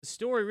The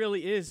story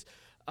really is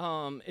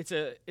it's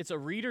a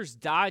Reader's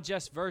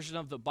Digest version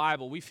of the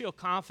Bible. We feel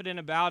confident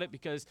about it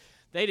because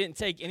they didn't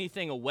take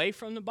anything away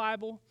from the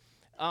Bible.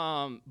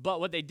 But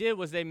what they did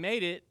was they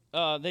made it,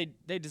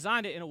 they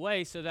designed it in a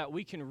way so that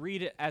we can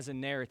read it as a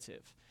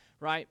narrative,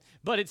 right?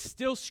 But it's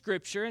still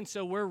Scripture, and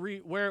so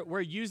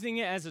we're using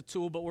it as a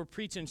tool, but we're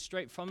preaching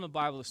straight from the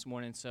Bible this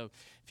morning. So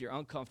if you're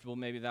uncomfortable,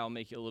 maybe that'll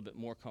make you a little bit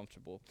more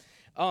comfortable.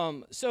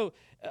 So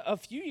a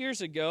few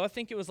years ago, I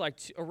think it was like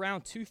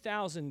around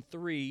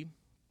 2003,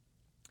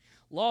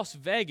 Las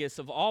Vegas,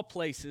 of all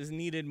places,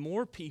 needed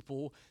more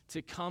people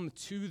to come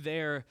to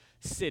their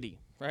city,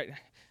 right? I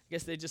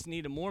guess they just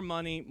needed more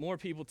money, more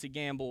people to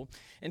gamble.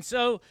 And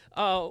so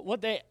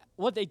what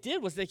they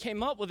did was they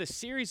came up with a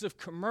series of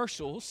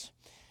commercials,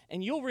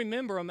 and you'll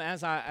remember them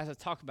as I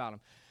talk about them.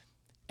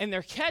 And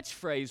their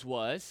catchphrase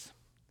was,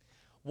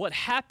 "What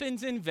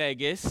happens in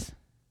Vegas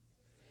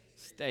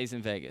stays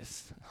in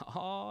Vegas."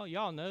 Oh,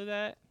 y'all know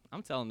that?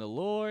 I'm telling the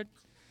Lord.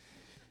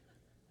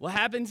 What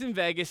happens in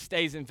Vegas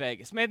stays in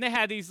Vegas. Man, they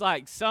had these,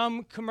 like,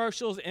 some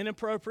commercials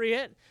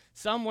inappropriate.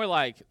 Some were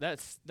like,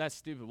 that's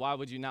stupid. Why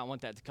would you not want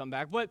that to come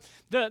back? But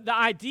the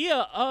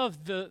idea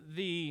of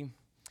the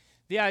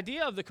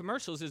idea of the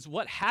commercials is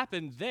what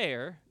happened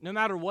there, no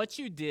matter what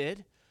you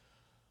did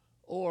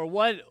or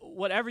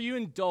whatever you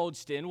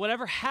indulged in,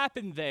 whatever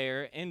happened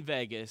there in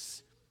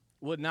Vegas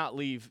would not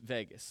leave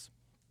Vegas.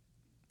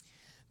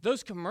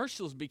 Those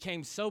commercials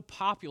became so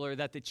popular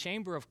that the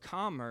Chamber of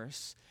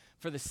Commerce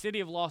for the city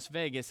of Las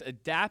Vegas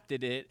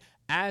adapted it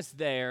as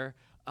their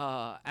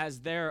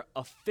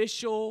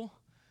official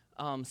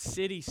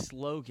city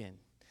slogan.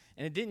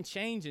 And it didn't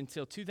change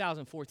until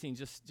 2014,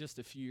 just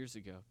a few years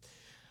ago.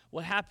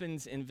 What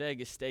happens in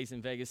Vegas stays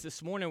in Vegas.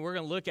 This morning we're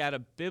going to look at a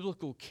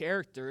biblical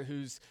character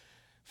whose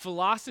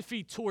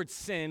philosophy towards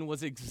sin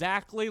was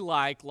exactly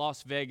like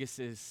Las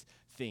Vegas's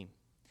theme.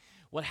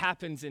 What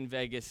happens in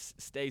Vegas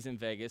stays in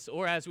Vegas.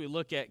 Or as we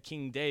look at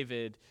King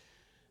David,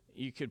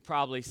 you could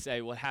probably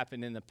say what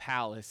happened in the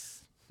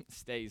palace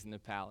stays in the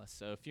palace.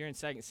 So if you're in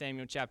 2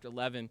 Samuel chapter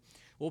 11,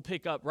 we'll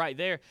pick up right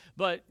there.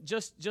 But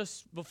just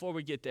before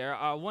we get there,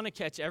 I want to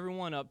catch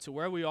everyone up to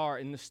where we are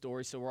in the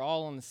story so we're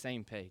all on the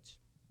same page.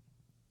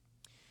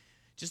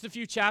 Just a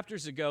few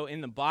chapters ago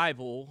in the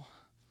Bible,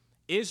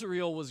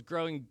 Israel was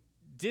growing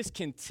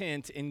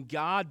discontent in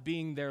God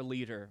being their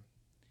leader.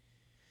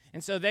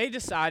 And so they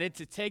decided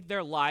to take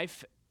their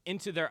life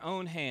into their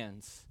own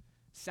hands.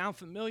 Sound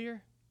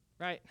familiar?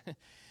 Right?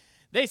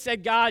 They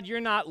said, "God, you're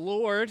not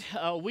Lord.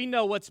 We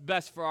know what's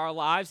best for our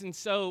lives, and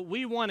so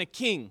we want a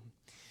king."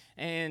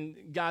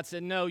 And God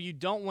said, "No, you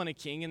don't want a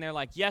king." And they're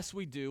like, "Yes,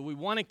 we do. We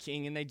want a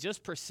king." And they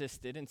just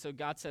persisted. And so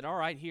God said, "All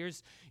right,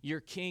 here's your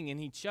king." And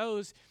he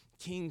chose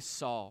King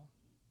Saul.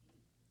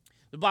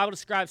 The Bible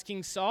describes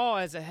King Saul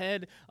as a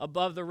head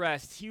above the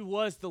rest. He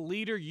was the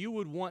leader you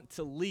would want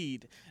to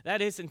lead.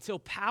 That is, until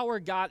power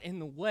got in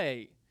the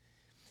way.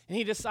 And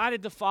he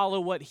decided to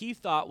follow what he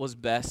thought was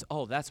best.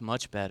 Oh, that's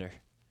much better.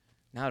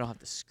 Now I don't have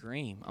to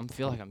scream. I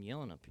feel like I'm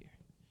yelling up here.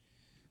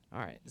 All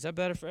right. Is that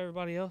better for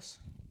everybody else?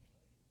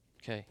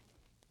 Okay.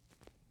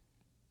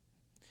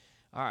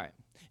 All right.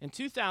 In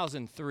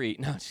 2003,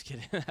 no, just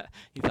kidding.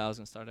 He thought I was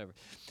going to start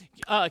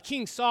over.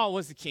 King Saul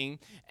was the king,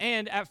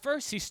 and at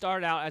first he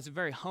started out as a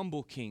very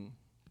humble king,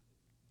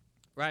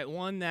 right?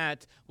 One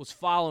that was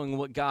following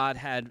what God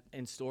had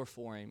in store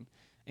for him,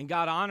 and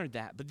God honored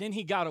that. But then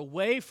he got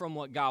away from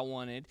what God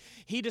wanted.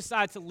 He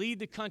decided to lead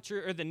the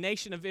country or the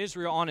nation of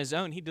Israel on his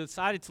own. He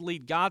decided to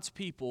lead God's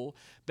people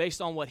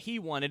based on what he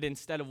wanted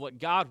instead of what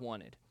God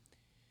wanted.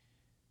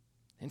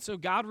 And so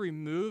God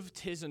removed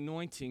his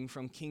anointing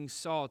from King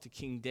Saul to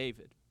King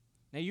David.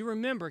 Now you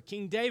remember,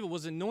 King David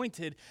was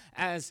anointed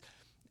as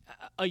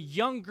a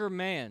younger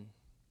man.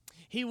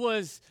 He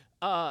was,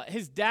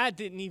 his dad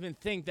didn't even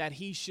think that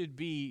he should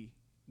be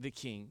the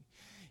king.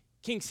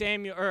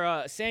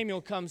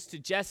 Samuel comes to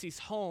Jesse's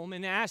home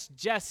and asks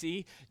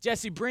Jesse,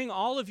 "Bring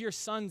all of your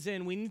sons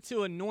in. We need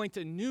to anoint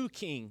a new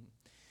king."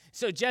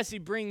 So Jesse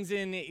brings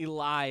in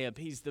Eliab.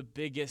 He's the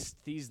biggest.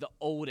 He's the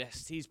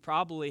oldest. He's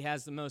probably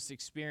has the most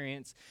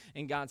experience.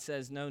 And God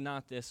says, "No,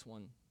 not this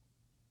one."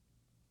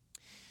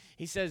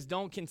 He says,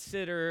 "Don't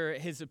consider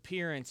his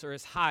appearance or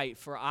his height,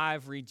 for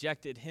I've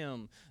rejected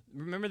him."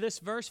 Remember this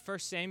verse, 1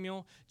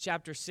 Samuel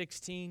chapter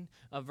 16,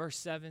 verse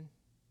 7?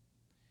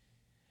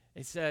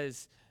 It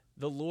says,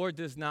 "The Lord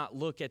does not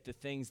look at the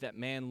things that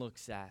man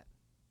looks at.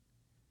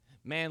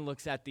 Man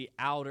looks at the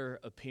outer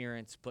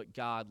appearance, but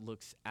God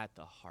looks at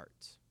the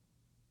heart."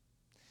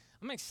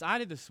 I'm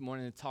excited this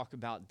morning to talk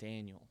about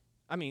Daniel.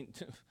 I mean,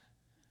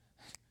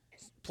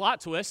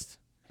 plot twist,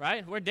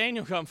 right? Where'd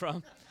Daniel come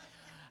from?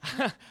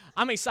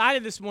 I'm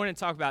excited this morning to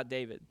talk about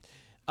David.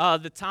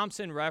 The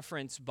Thompson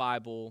Reference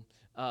Bible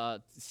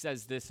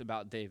says this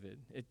about David.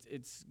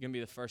 It's going to be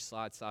the first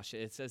slide, Sasha.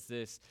 It says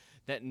this,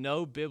 that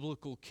no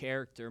biblical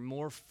character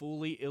more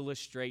fully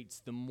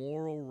illustrates the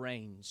moral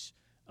range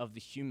of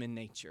the human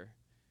nature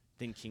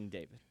than King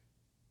David.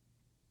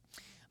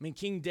 I mean,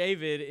 King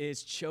David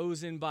is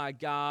chosen by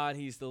God.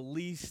 He's the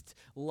least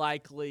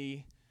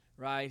likely,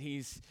 right?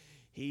 He's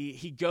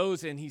he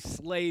goes and he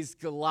slays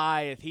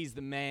Goliath. He's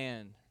the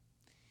man.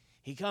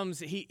 He comes,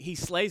 he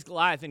slays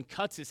Goliath and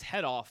cuts his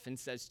head off and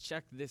says,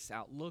 check this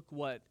out. Look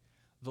what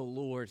the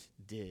Lord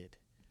did.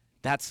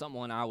 That's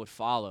someone I would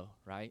follow,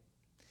 right?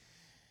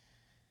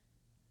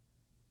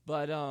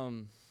 But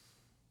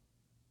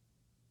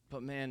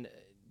man,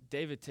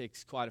 David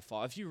takes quite a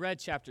fall. If you read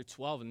chapter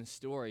 12 in the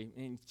story,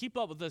 and keep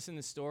up with us in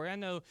the story, I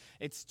know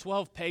it's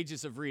 12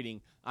 pages of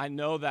reading. I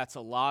know that's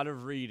a lot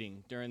of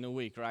reading during the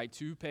week, right?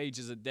 2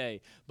 pages a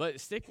day.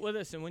 But stick with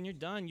us, and when you're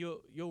done,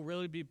 you'll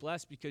really be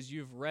blessed because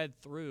you've read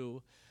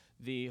through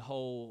the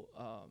whole,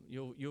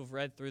 you've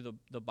read through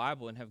the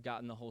Bible and have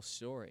gotten the whole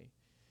story.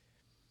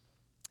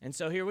 And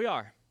so here we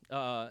are.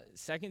 2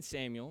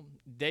 Samuel,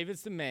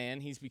 David's the man.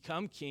 He's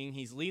become king.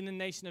 He's leading the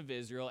nation of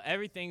Israel.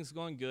 Everything's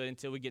going good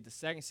until we get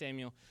to 2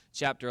 Samuel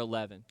chapter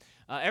 11.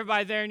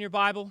 Everybody there in your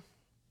Bible?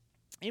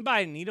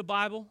 Anybody need a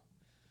Bible?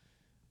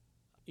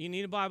 You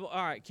need a Bible?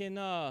 All right, can,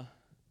 no.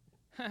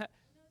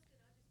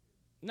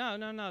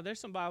 There's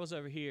some Bibles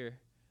over here.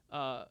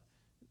 Yeah,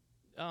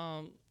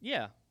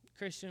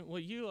 Christian, will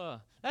you,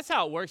 that's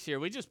how it works here.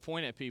 We just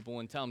point at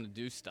people and tell them to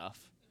do stuff.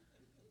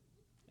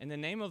 In the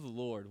name of the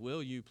Lord,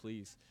 will you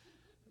please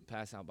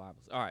pass out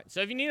Bibles? All right,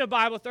 so if you need a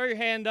Bible, throw your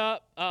hand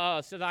up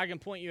so that I can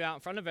point you out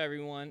in front of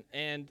everyone,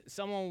 and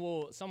someone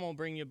will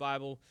bring you a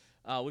Bible.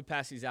 We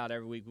pass these out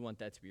every week. We want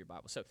that to be your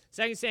Bible. So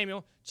 2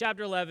 Samuel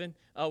chapter 11,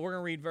 we're going to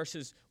read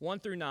verses 1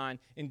 through 9,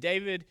 and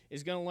David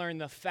is going to learn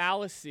the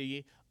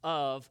fallacy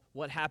of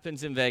what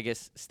happens in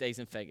Vegas stays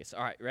in Vegas.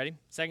 All right, ready?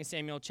 2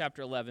 Samuel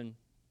chapter 11,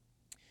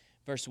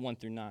 verse 1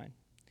 through 9.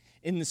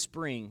 In the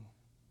spring,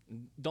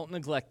 don't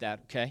neglect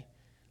that, okay?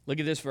 Look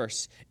at this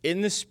verse.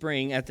 In the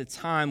spring, at the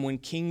time when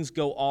kings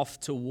go off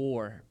to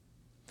war,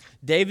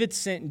 David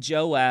sent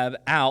Joab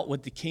out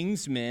with the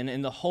king's men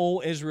and the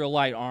whole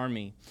Israelite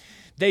army.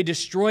 They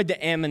destroyed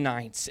the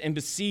Ammonites and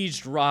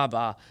besieged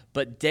Rabbah,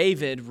 but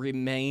David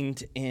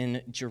remained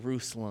in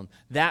Jerusalem.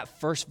 That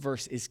first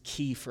verse is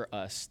key for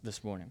us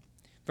this morning.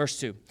 Verse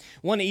 2.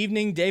 One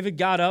evening, David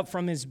got up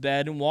from his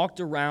bed and walked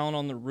around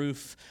on the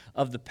roof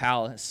of the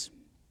palace.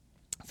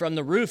 From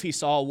the roof, he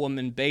saw a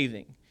woman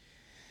bathing.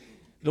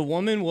 The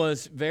woman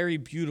was very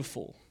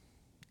beautiful,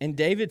 and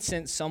David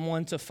sent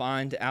someone to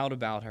find out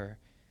about her.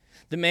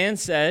 The man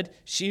said,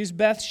 she's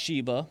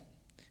Bathsheba.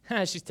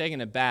 She's taking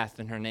a bath,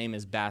 and her name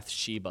is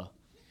Bathsheba.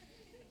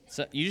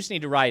 So you just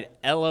need to write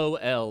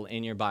LOL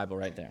in your Bible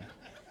right there.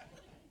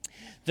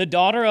 The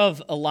daughter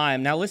of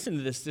Eliam. Now listen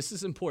to this. This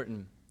is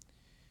important.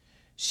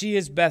 She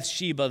is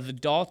Bathsheba, the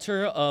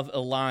daughter of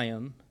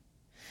Eliam,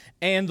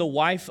 and the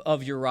wife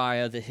of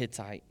Uriah the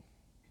Hittite.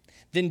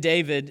 Then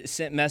David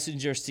sent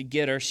messengers to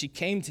get her. She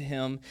came to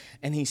him,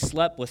 and he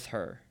slept with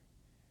her.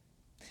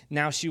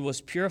 Now she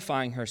was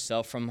purifying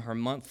herself from her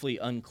monthly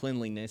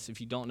uncleanliness. If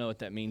you don't know what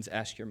that means,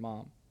 ask your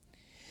mom.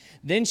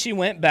 Then she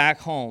went back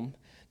home.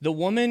 The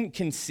woman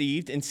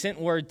conceived and sent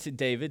word to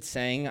David,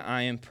 saying,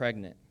 I am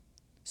pregnant.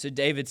 So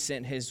David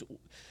sent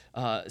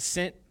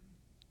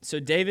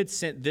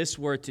this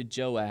word to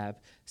Joab,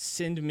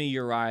 send me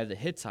Uriah the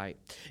Hittite.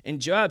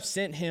 And Joab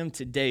sent him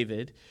to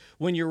David.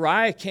 When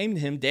Uriah came to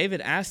him,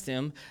 David asked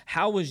him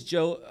how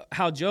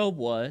Joab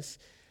was,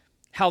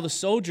 how the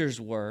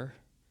soldiers were,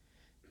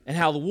 and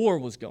how the war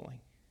was going.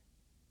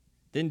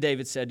 Then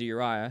David said to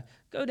Uriah,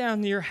 go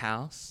down to your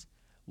house,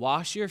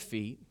 wash your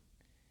feet,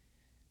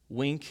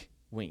 wink,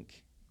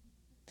 wink.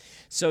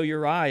 So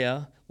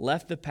Uriah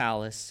left the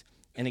palace,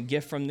 and a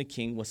gift from the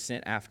king was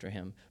sent after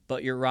him.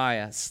 But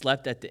Uriah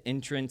slept at the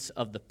entrance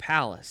of the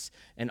palace,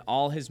 and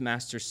all his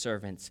master's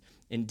servants,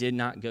 and did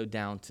not go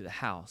down to the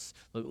house.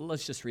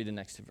 Let's just read the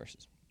next 2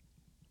 verses.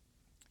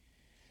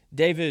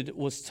 David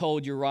was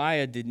told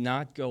Uriah did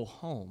not go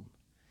home.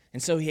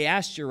 And so he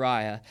asked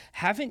Uriah,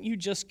 haven't you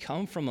just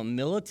come from a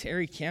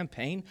military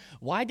campaign?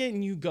 Why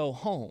didn't you go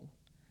home?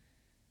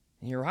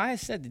 And Uriah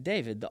said to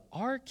David, the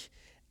ark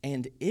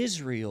and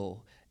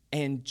Israel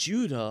and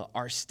Judah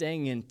are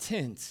staying in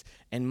tents,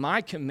 and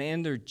my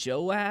commander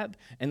Joab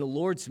and the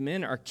Lord's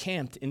men are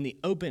camped in the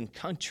open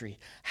country.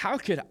 How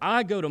could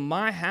I go to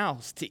my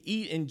house to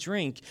eat and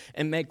drink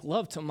and make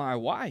love to my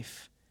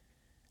wife?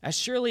 As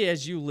surely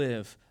as you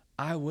live,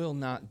 I will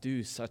not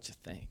do such a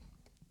thing.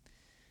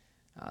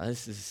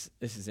 This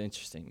is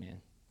interesting,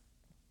 man.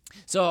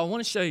 So I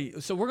want to show you.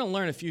 So we're going to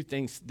learn a few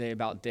things today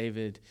about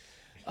David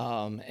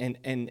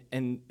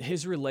and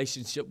his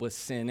relationship with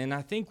sin. And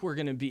I think we're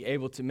going to be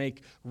able to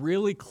make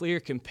really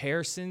clear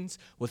comparisons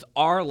with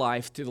our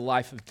life to the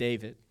life of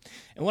David.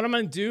 And what I'm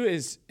going to do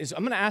is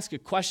I'm going to ask a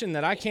question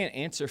that I can't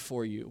answer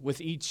for you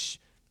with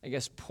each, I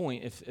guess,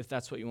 point, if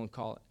that's what you want to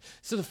call it.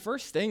 So the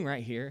first thing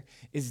right here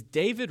is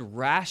David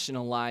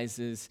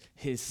rationalizes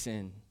his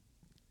sin.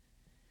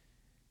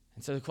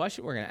 And so the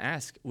question we're going to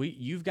ask,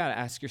 you've got to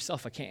ask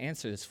yourself. I can't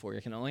answer this for you.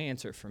 I can only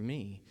answer it for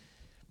me.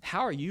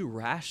 How are you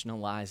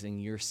rationalizing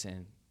your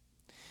sin?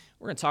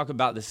 We're going to talk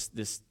about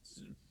this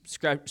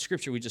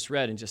scripture we just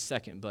read in just a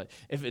second. But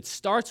if it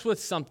starts with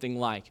something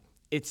like,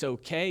 it's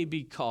okay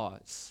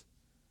because,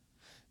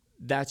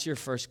 that's your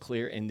first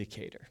clear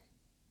indicator.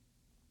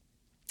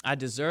 I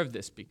deserve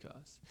this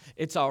because.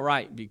 It's all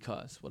right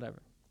because,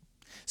 whatever.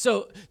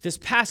 So this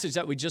passage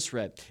that we just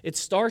read, it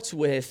starts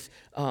with,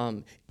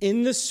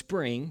 in the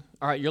spring,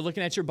 all right, you're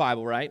looking at your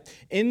Bible, right?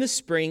 In the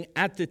spring,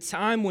 at the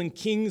time when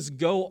kings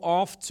go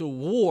off to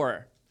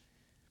war.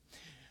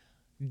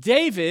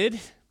 David,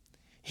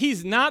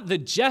 he's not the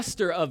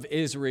jester of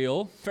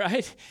Israel,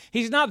 right?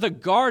 He's not the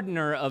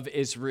gardener of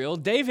Israel.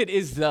 David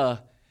is the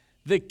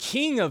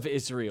king of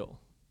Israel.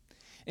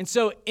 And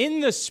so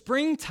in the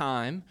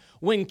springtime,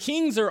 when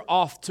kings are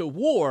off to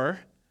war,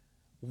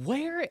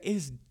 where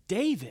is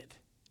David?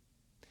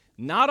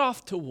 Not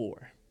off to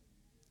war.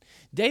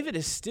 David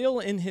is still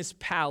in his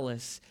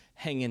palace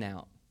hanging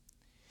out.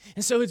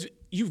 And so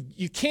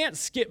you can't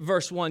skip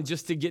verse 1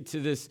 just to get to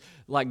this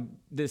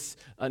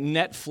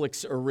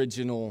Netflix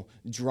original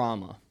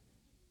drama.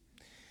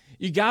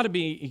 You got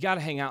to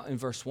hang out in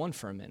verse 1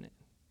 for a minute.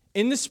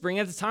 In the spring,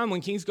 at the time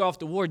when kings go off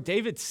to war,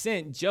 David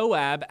sent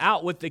Joab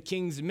out with the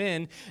king's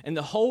men and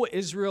the whole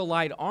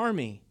Israelite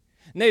army.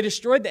 And they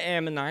destroyed the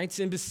Ammonites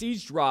and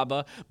besieged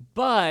Rabbah,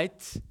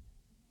 but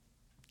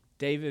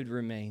David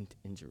remained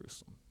in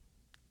Jerusalem.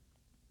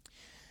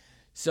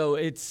 So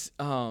it's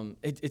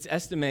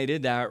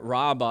estimated that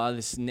Rabbah,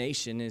 this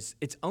nation,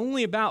 it's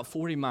only about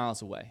 40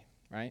 miles away,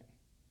 right?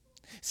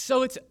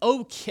 So it's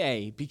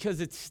okay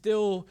because it's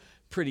still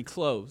pretty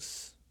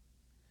close.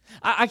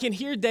 I can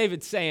hear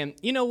David saying,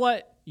 you know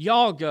what,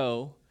 y'all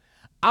go.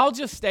 I'll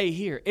just stay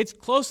here. It's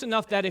close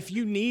enough that if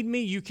you need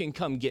me, you can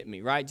come get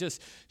me, right?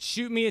 Just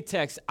shoot me a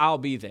text, I'll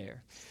be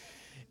there.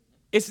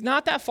 It's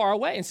not that far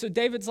away. And so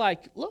David's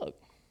like, look,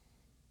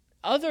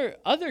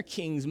 other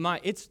kings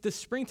might, it's the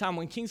springtime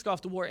when kings go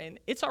off to war, and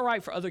it's all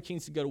right for other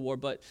kings to go to war,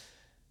 but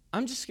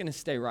I'm just going to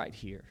stay right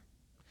here.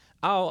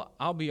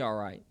 I'll be all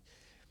right.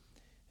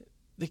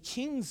 The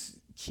kings,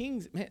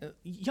 man,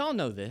 y'all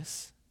know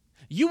this.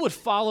 You would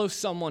follow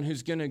someone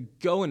who's going to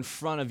go in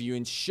front of you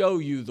and show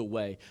you the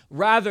way,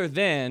 rather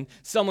than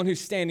someone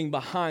who's standing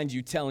behind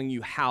you telling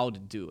you how to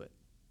do it.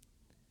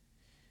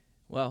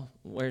 Well,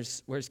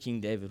 where's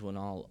King David when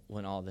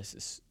all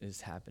this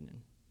is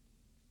happening?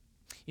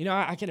 You know,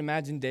 I can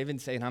imagine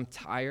David saying, I'm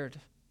tired.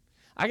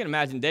 I can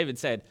imagine David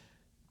said,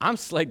 I'm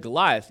slayed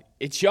Goliath.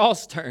 It's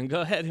y'all's turn.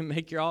 Go ahead and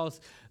make y'all's,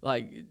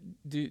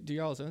 do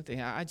y'all's own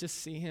thing. I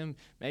just see him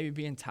maybe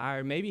being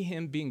tired, maybe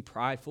him being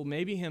prideful,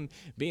 maybe him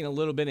being a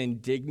little bit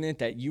indignant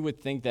that you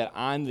would think that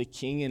I'm the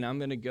king and I'm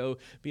going to go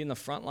be in the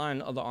front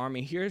line of the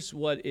army. Here's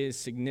what is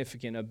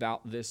significant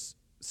about this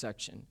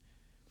section.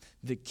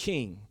 The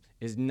king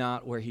is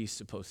not where he's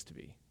supposed to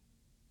be.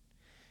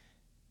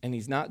 And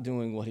he's not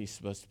doing what he's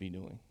supposed to be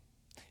doing.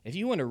 If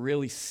you want a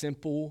really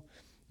simple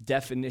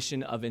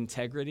definition of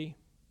integrity,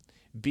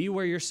 be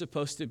where you're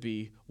supposed to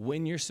be,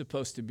 when you're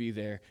supposed to be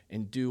there,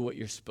 and do what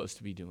you're supposed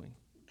to be doing.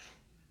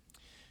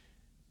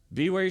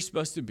 Be where you're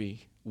supposed to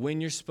be,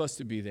 when you're supposed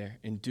to be there,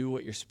 and do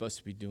what you're supposed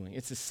to be doing.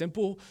 It's a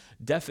simple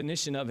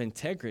definition of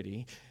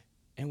integrity,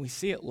 and we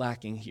see it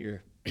lacking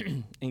here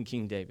in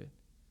King David.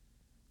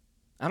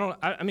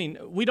 I mean,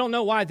 we don't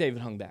know why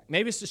David hung back.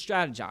 Maybe it's to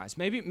strategize.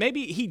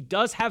 Maybe he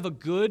does have a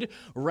good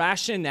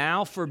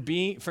rationale for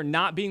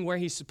not being where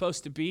he's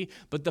supposed to be,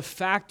 but the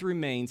fact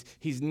remains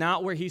he's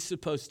not where he's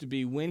supposed to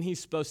be, when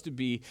he's supposed to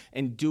be,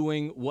 and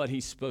doing what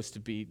he's supposed to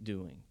be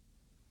doing.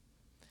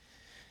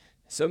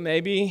 So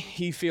maybe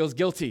he feels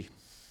guilty,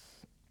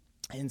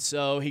 and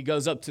so he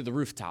goes up to the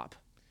rooftop.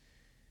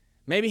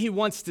 Maybe he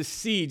wants to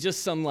see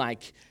just some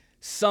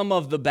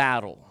of the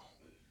battle,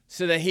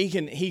 so that he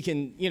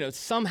can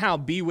somehow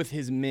be with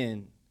his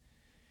men.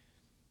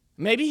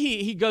 Maybe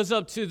he goes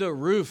up to the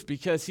roof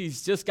because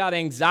he's just got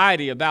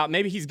anxiety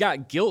maybe he's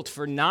got guilt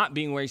for not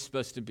being where he's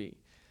supposed to be.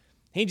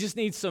 He just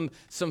needs some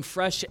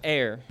fresh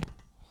air.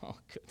 Oh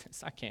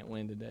goodness, I can't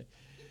win today.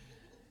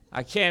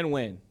 I can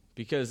win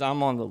because I'm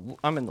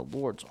in the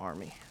Lord's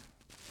army.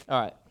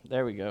 All right,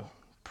 there we go.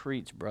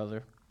 Preach,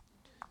 brother.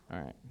 All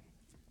right.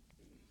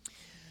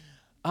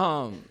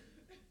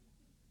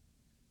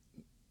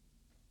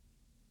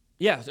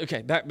 Yeah,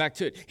 okay, back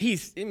to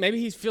it. Maybe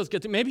he feels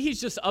guilty. Maybe he's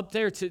just up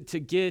there to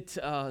get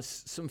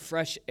some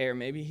fresh air.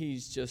 Maybe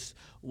he's just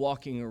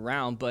walking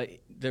around. But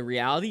the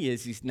reality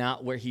is he's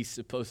not where he's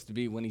supposed to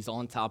be when he's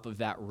on top of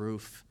that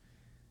roof.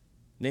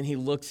 Then he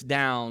looks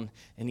down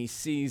and he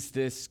sees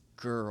this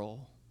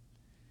girl.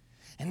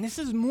 And this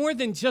is more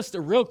than just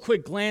a real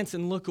quick glance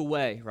and look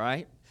away,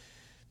 right?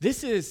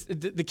 This is,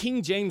 the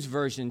King James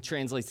Version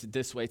translates it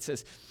this way. It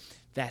says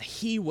that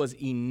he was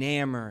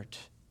enamored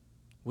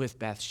with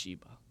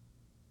Bathsheba.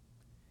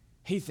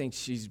 He thinks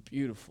she's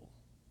beautiful.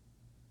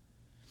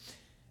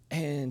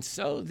 And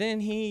so then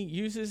he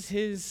uses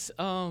his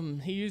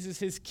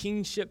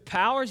kingship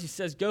powers. He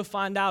says, go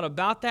find out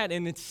about that.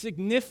 And it's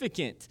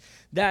significant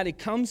that it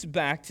comes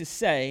back to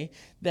say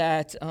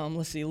that,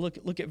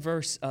 look at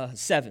verse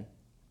 7.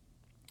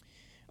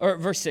 Or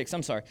verse 6,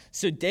 I'm sorry.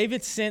 So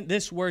David sent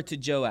this word to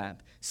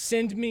Joab.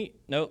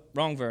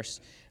 Wrong verse.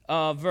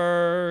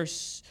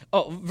 Verse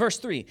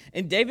 3.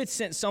 And David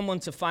sent someone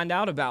to find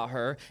out about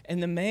her.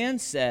 And the man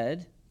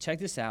said, check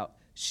this out,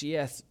 she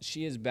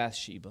is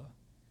Bathsheba,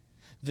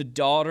 the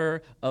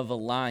daughter of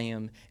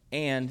Eliam,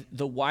 and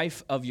the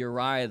wife of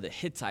Uriah the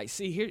Hittite.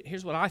 See,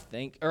 here's what I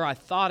think, or I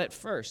thought at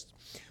first,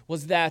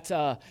 was that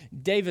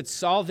David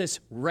saw this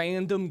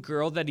random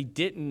girl that he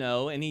didn't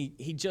know, and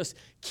he just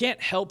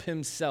can't help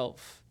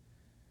himself.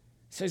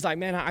 So he's like,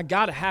 man, I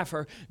got to have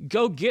her.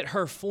 Go get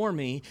her for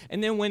me.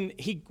 And then when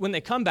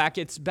they come back,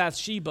 it's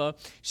Bathsheba.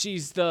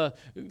 She's the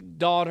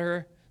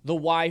daughter, the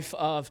wife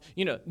of,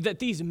 that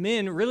these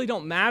men really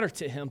don't matter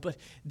to him. But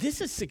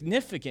this is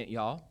significant,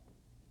 y'all.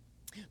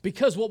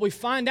 Because what we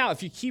find out,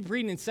 if you keep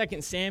reading in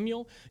 2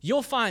 Samuel,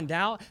 you'll find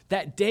out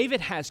that David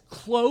has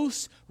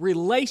close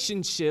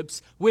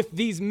relationships with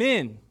these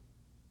men.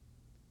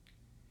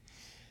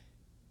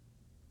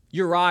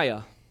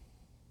 Uriah,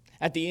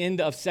 at the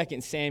end of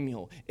 2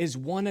 Samuel, is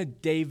one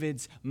of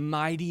David's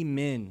mighty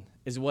men,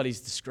 is what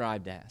he's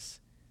described as.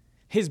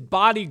 His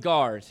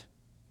bodyguard.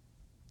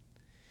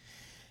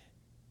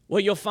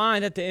 What you'll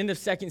find at the end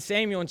of 2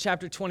 Samuel in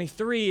chapter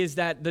 23 is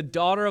that the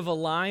daughter of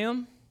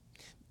Eliam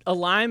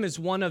is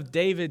one of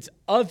David's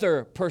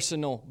other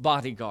personal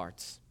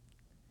bodyguards.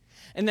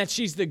 And that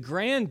she's the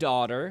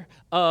granddaughter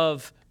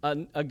of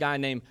a guy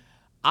named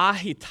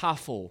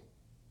Ahithophel.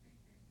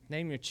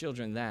 Name your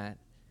children that.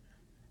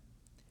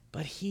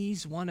 But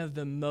he's one of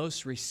the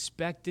most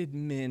respected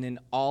men in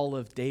all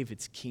of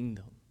David's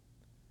kingdom.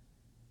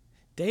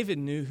 David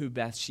knew who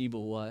Bathsheba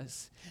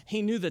was.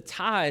 He knew the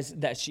ties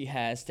that she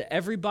has to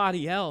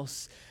everybody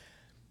else.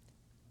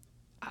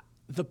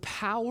 The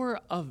power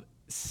of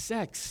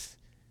sex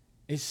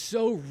is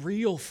so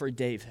real for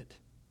David.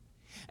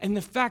 And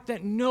the fact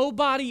that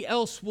nobody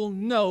else will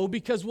know,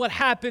 because what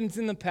happens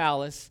in the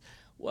palace,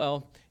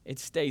 well, it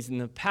stays in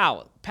the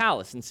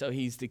palace. And so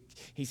he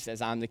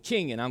says, I'm the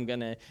king, and I'm going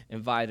to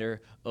invite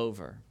her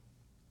over.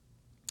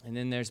 And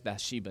then there's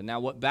Bathsheba. Now,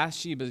 what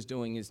Bathsheba is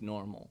doing is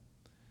normal.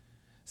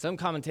 Some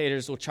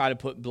commentators will try to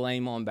put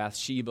blame on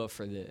Bathsheba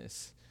for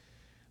this.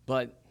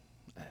 But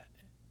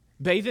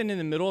bathing in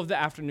the middle of the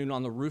afternoon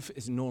on the roof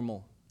is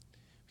normal,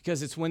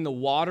 because it's when the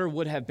water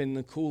would have been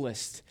the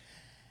coolest.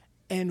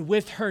 And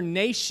with her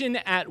nation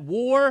at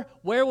war,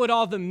 where would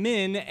all the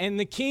men and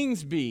the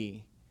kings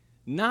be?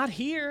 Not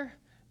here.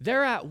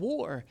 They're at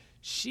war.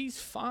 She's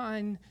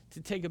fine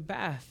to take a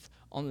bath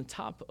on the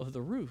top of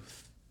the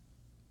roof.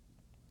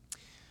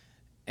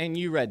 And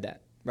you read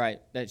that,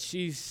 right? That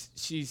she's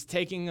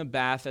taking a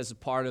bath as a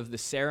part of the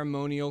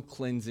ceremonial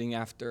cleansing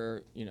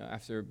after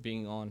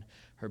being on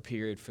her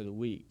period for the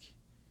week.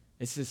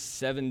 It's a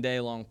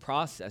 7-day-long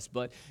process,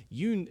 but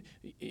you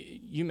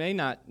may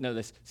not know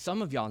this.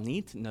 Some of y'all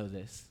need to know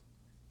this.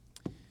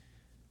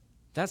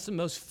 That's the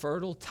most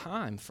fertile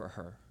time for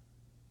her,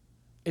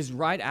 is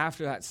right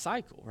after that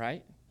cycle,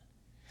 right?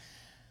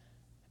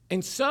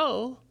 And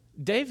so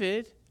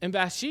David and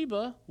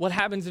Bathsheba, what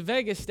happens in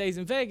Vegas stays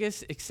in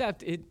Vegas,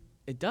 except it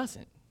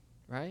doesn't,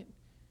 right?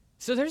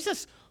 So there's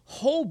this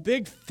whole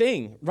big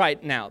thing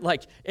right now.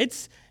 Like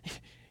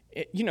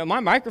my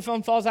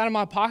microphone falls out of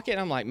my pocket, and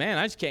I'm like, man,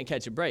 I just can't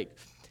catch a break.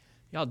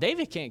 Y'all,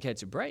 David can't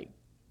catch a break.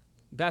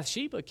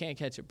 Bathsheba can't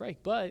catch a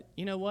break. But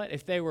you know what?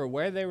 If they were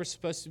where they were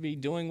supposed to be,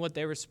 doing what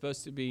they were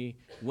supposed to be,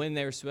 when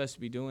they were supposed to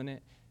be doing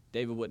it,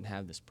 David wouldn't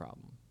have this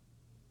problem.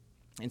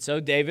 And so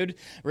David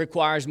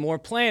requires more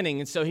planning,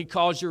 and so he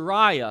calls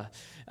Uriah.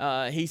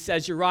 He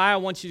says, Uriah, I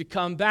want you to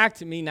come back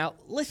to me. Now,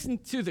 listen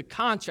to the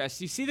contrast.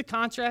 You see the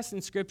contrast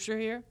in Scripture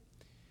here?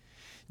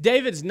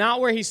 David's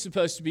not where he's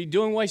supposed to be,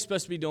 doing what he's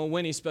supposed to be doing,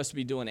 when he's supposed to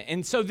be doing it.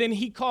 And so then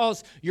he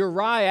calls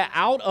Uriah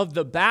out of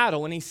the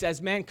battle, and he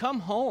says, man, come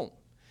home.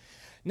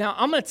 Now,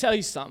 I'm going to tell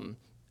you something.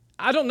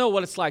 I don't know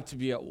what it's like to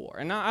be at war,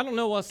 and I don't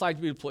know what it's like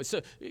to be deployed.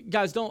 So,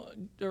 guys,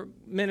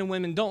 men and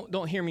women,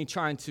 don't hear me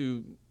trying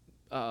to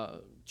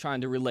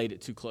relate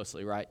it too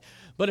closely, right?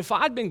 But if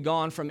I'd been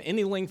gone from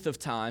any length of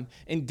time,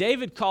 and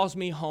David calls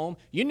me home,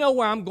 you know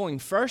where I'm going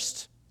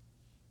first?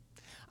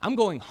 I'm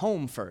going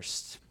home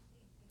first.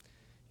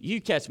 You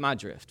catch my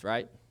drift,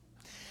 right?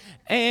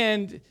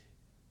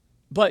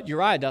 But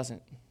Uriah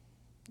doesn't.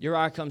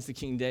 Uriah comes to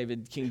King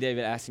David. King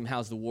David asks him,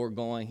 how's the war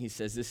going? He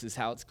says, this is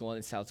how it's going.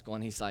 This is how it's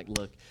going. He's like,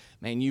 look,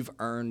 man, you've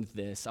earned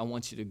this. I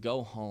want you to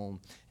go home,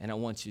 and I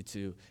want you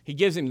to. He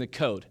gives him the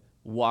code,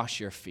 wash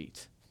your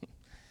feet.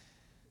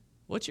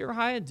 What's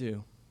Uriah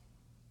do?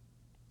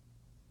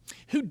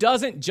 Who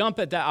doesn't jump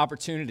at that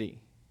opportunity,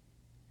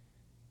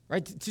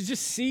 right? To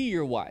just see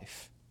your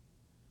wife.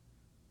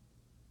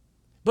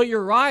 But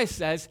Uriah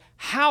says,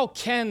 how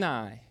can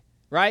I?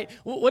 Right?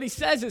 What he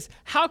says is,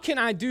 how can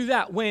I do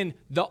that when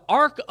the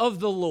ark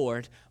of the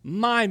Lord,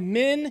 my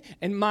men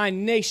and my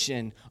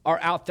nation are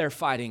out there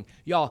fighting?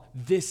 Y'all,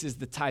 this is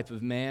the type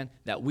of man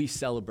that we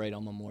celebrate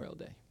on Memorial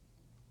Day.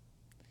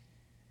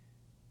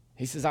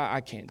 He says, I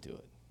can't do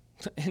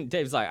it. And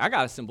David's like, I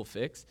got a simple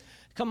fix.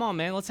 Come on,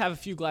 man, let's have a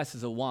few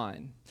glasses of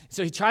wine.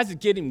 So he tries to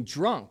get him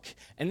drunk,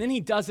 and then he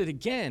does it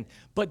again.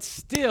 But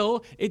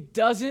still, it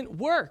doesn't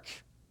work.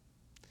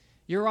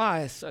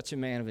 Uriah is such a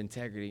man of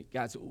integrity.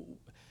 Guys,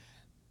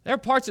 there are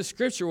parts of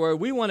Scripture where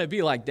we want to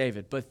be like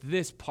David, but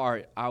this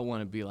part, I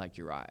want to be like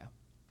Uriah.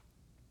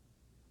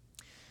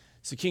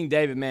 So King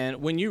David, man,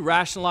 when you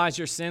rationalize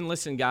your sin,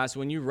 listen, guys,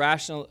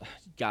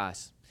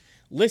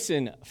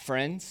 listen,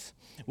 friends,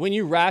 when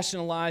you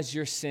rationalize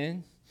your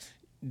sin,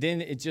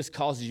 then it just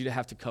causes you to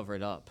have to cover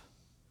it up.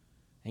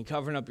 And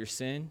covering up your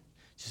sin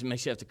just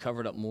makes you have to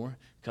cover it up more,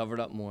 cover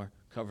it up more,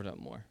 cover it up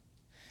more.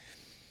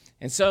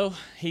 And so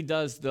he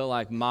does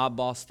the mob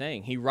boss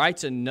thing. He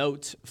writes a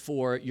note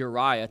for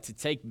Uriah to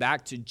take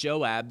back to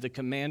Joab, the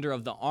commander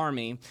of the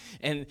army.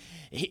 And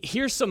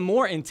here's some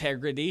more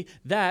integrity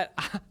that,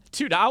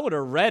 dude, I would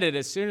have read it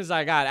as soon as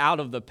I got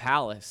out of the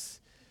palace.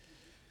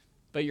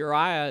 But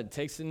Uriah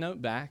takes the note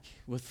back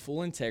with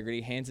full integrity,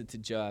 hands it to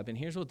Joab. And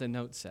here's what the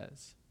note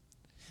says.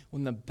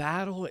 When the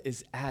battle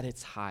is at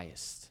its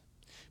highest,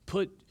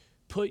 put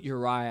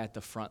Uriah at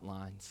the front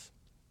lines.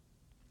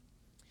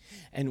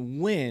 And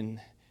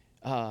when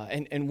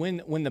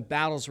the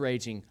battle's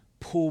raging,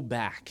 pull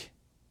back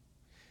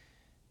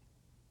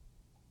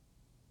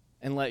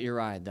and let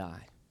Uriah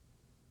die.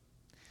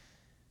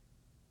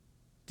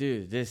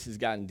 Dude, this has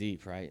gotten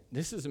deep, right?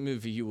 This is a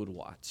movie you would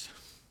watch.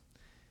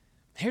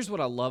 Here's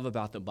what I love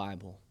about the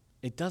Bible.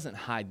 It doesn't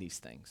hide these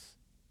things,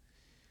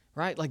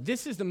 right? Like,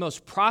 this is the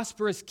most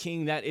prosperous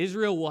king that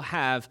Israel will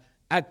have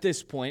at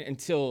this point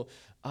until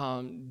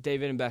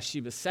David and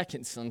Bathsheba's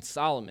second son,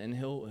 Solomon.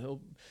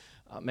 He'll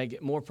make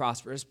it more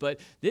prosperous, but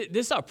this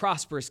is a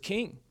prosperous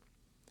king,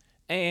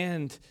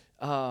 and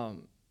the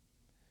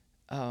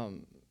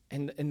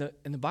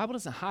Bible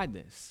doesn't hide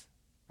this,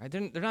 right?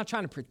 They're not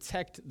trying to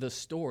protect the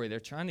story; they're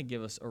trying to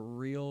give us a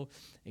real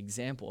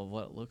example of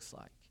what it looks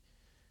like.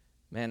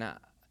 Man,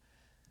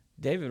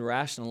 David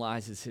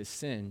rationalizes his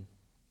sin.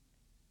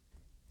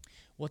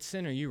 What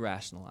sin are you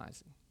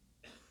rationalizing?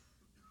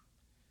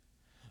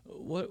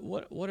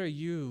 What are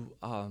you?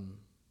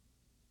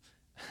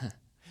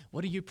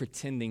 What are you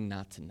pretending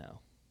not to know?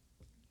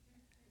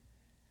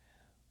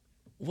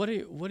 What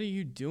are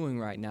you doing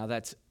right now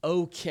that's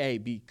okay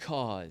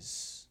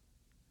because?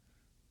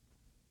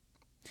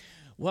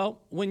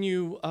 Well, when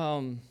you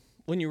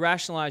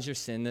rationalize your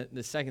sin,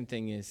 the second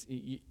thing is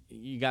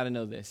you got to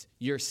know this: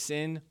 your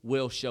sin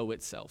will show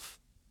itself.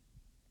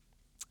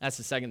 That's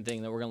the second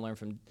thing that we're going to learn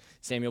from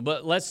Samuel.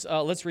 But let's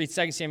read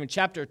 2 Samuel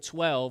chapter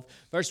 12,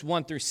 verse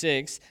 1 through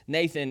 6.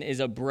 Nathan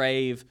is a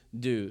brave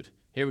dude.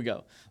 Here we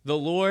go. The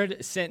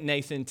Lord sent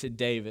Nathan to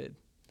David,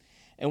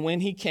 and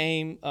when he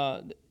came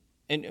to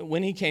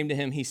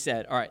him, he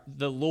said, "All right."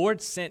 The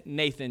Lord sent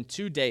Nathan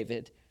to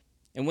David,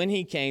 and when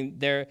he came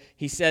there,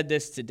 he said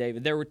this to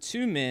David: "There were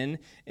two men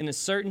in a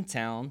certain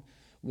town,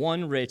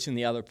 one rich and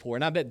the other poor."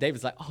 And I bet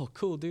David's like, "Oh,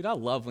 cool, dude. I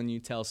love when you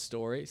tell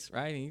stories,"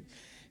 right?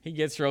 He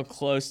gets real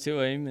close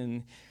to him,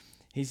 and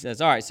he says,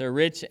 "All right, so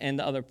rich and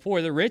the other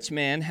poor. The rich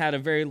man had a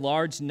very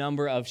large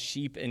number of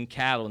sheep and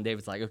cattle." And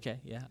David's like, "Okay,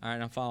 yeah, all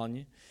right, I'm following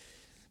you."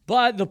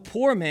 But the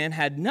poor man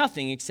had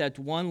nothing except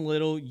one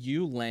little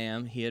ewe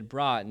lamb he had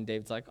brought. And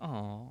David's like,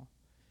 "Oh."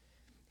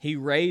 He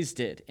raised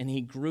it, and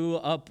he grew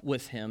up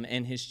with him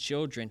and his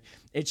children.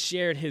 It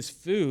shared his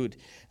food,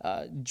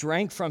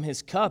 drank from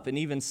his cup, and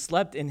even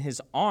slept in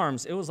his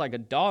arms. It was like a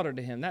daughter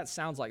to him. That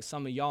sounds like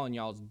some of y'all and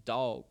y'all's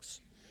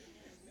dogs.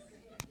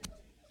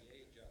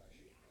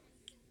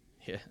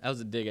 Yeah, that was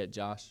a dig at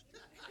Josh.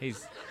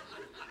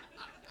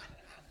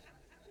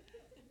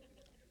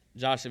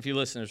 Josh, if you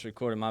listen to this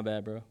recording, my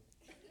bad, bro.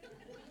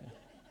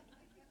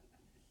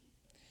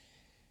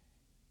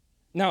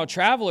 Now a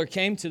traveler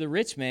came to the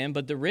rich man,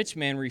 but the rich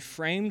man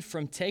refrained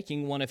from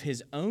taking one of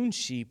his own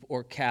sheep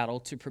or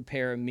cattle to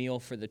prepare a meal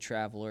for the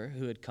traveler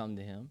who had come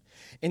to him.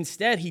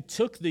 Instead, he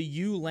took the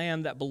ewe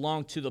lamb that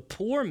belonged to the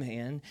poor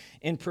man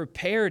and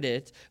prepared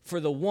it for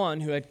the one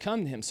who had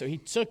come to him. So he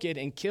took it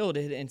and killed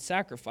it and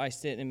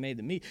sacrificed it and made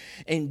the meat.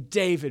 And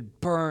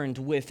David burned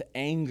with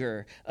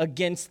anger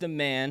against the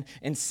man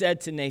and said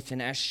to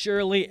Nathan, "As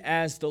surely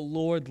as the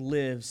Lord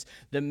lives,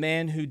 the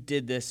man who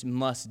did this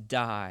must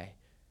die.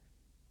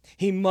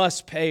 He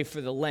must pay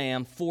for the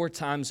lamb 4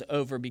 times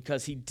over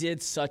because he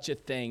did such a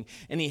thing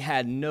and he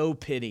had no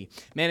pity."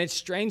 Man, it's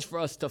strange for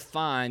us to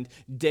find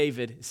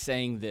David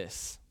saying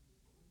this,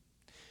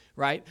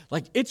 right?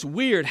 Like, it's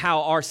weird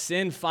how our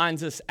sin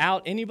finds us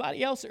out.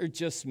 Anybody else or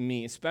just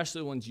me,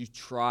 especially ones you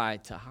try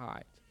to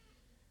hide?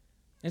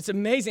 It's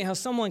amazing how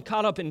someone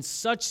caught up in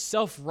such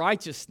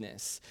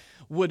self-righteousness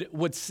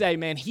would say,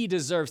 man, he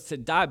deserves to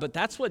die. But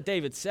that's what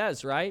David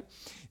says, right?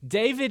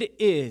 David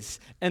is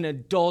an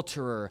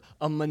adulterer,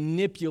 a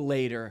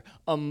manipulator,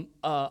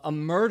 a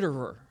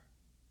murderer.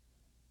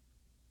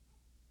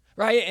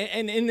 Right?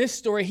 And in this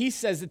story, he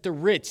says that the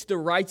rich, the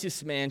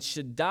righteous man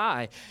should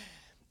die.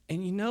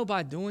 And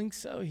by doing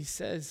so, he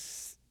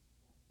says,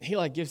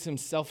 he gives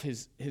himself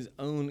his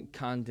own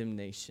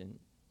condemnation.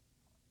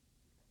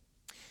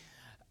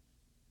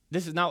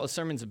 This is not what the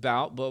sermon's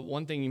about, but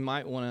one thing you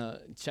might want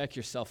to check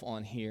yourself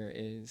on here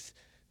is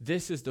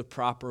this is the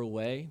proper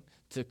way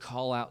to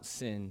call out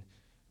sin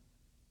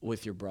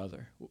with your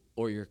brother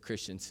or your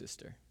Christian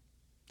sister.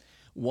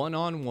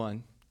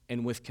 One-on-one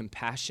and with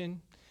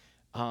compassion,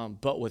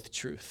 but with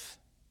truth.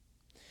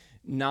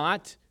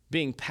 Not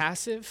being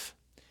passive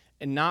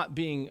and not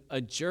being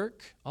a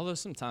jerk, although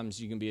sometimes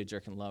you can be a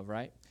jerk in love,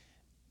 right?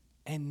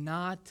 and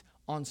not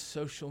on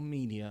social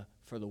media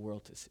for the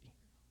world to see.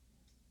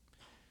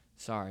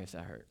 Sorry if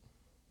that hurt.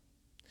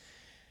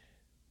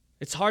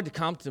 It's hard to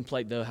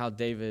contemplate, though, how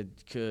David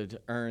could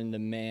earn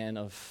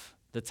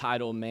the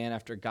title of man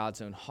after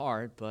God's own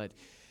heart, but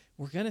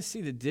we're going to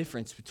see the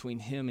difference between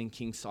him and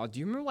King Saul. Do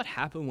you remember what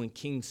happened when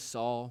King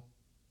Saul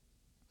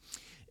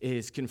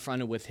is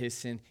confronted with his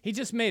sin? He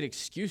just made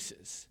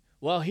excuses.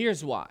 Well,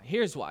 here's why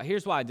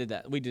I did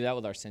that. We do that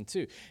with our sin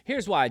too.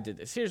 Here's why I did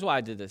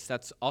this.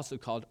 That's also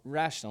called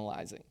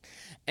rationalizing.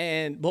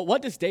 But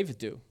what does David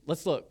do?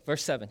 Let's look,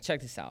 verse 7.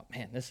 Check this out.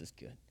 Man, this is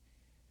good.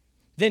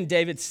 Then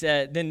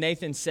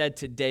Nathan said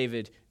to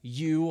David,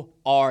 "You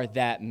are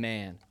that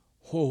man."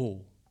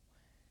 Whoa.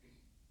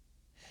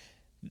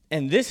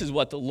 And this is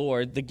what the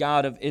Lord, the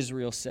God of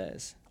Israel,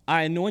 says.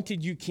 "I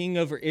anointed you king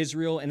over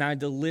Israel, and I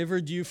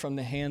delivered you from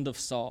the hand of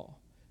Saul.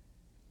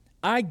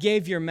 I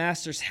gave your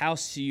master's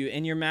house to you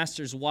and your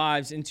master's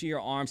wives into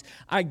your arms.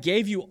 I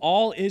gave you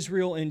all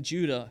Israel and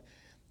Judah.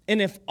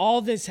 And if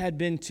all this had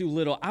been too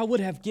little, I would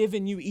have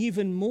given you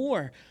even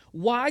more.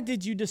 Why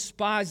did you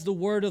despise the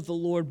word of the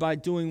Lord by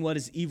doing what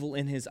is evil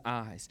in his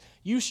eyes?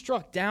 You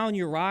struck down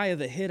Uriah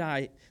the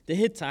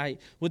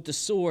Hittite with the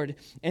sword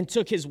and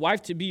took his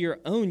wife to be your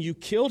own. You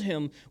killed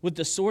him with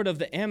the sword of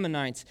the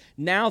Ammonites.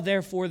 Now,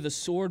 therefore, the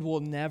sword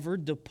will never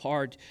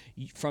depart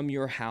from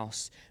your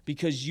house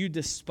because you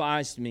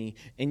despised me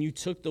and you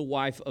took the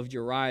wife of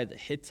Uriah the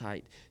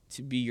Hittite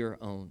to be your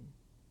own."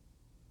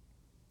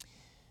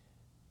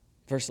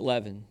 Verse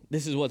 11,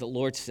 this is what the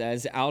Lord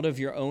says, "Out of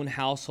your own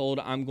household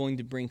I'm going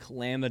to bring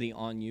calamity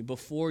on you.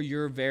 Before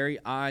your very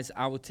eyes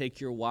I will take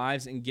your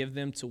wives and give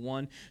them to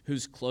one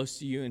who's close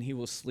to you, and he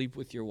will sleep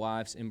with your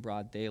wives in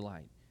broad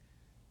daylight.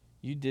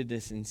 You did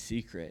this in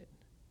secret,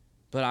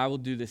 but I will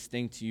do this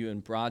thing to you in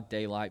broad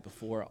daylight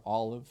before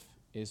all of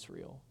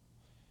Israel."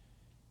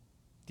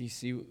 Do you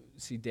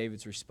see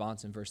David's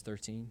response in verse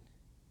 13?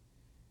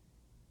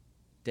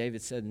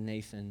 David said to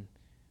Nathan,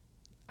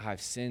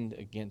 "I've sinned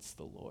against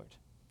the Lord."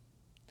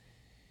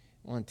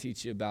 I want to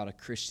teach you about a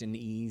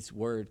Christianese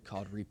word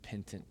called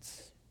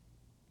repentance.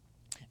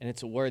 And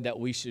it's a word that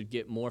we should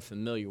get more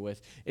familiar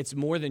with. It's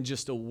more than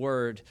just a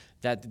word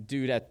that the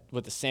dude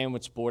with the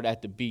sandwich board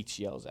at the beach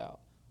yells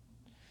out.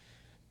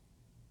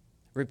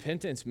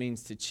 Repentance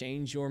means to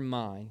change your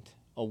mind,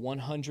 a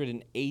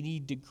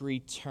 180-degree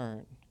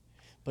turn.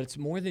 But it's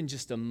more than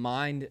just a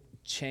mind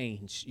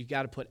change. You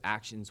got to put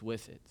actions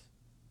with it.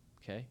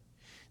 Okay?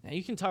 Now,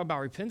 you can talk about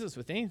repentance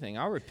with anything.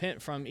 I'll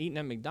repent from eating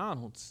at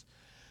McDonald's.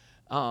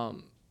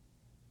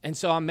 And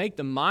so I make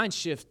the mind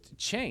shift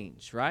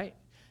change, right?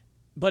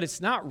 But it's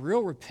not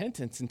real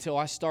repentance until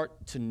I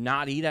start to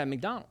not eat at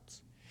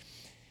McDonald's,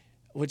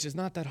 which is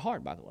not that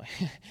hard, by the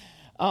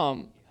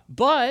way.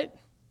 But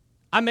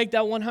I make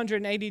that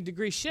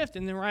 180-degree shift,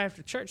 and then right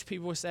after church,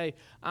 people will say,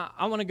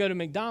 I want to go to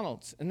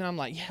McDonald's. And then I'm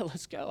like, yeah,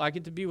 let's go. I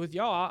get to be with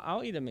y'all.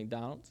 I'll eat at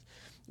McDonald's.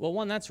 Well,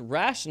 one, that's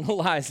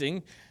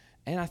rationalizing,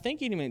 and I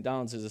think eating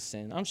McDonald's is a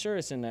sin. I'm sure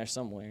it's in there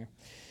somewhere.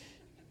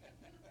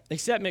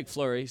 Except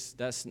McFlurries,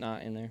 that's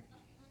not in there.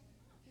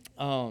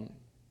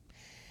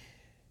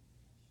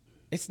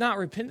 It's not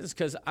repentance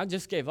because I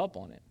just gave up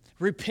on it.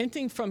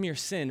 Repenting from your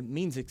sin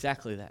means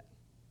exactly that.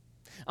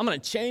 I'm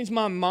going to change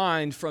my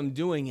mind from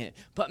doing it.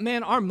 But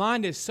man, our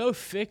mind is so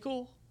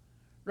fickle,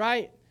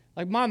 right?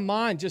 Like my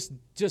mind just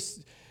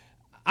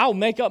I'll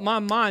make up my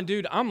mind,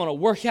 dude, I'm going to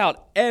work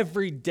out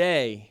every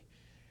day.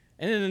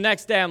 And then the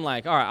next day I'm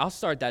like, all right, I'll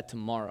start that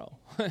tomorrow.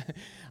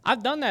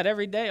 I've done that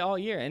every day all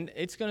year, and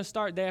it's going to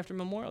start day after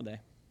Memorial Day,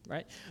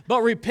 right?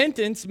 But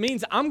repentance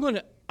means I'm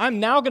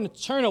now going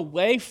to turn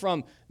away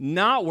from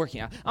not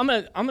working out. I'm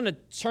going to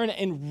turn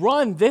and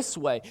run this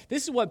way.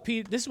 This is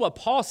what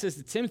Paul says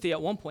to Timothy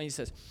at one point. He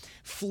says,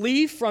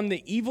 "Flee from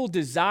the evil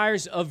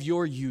desires of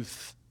your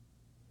youth."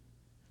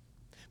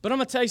 But I'm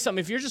going to tell you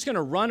something. If you're just going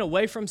to run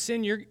away from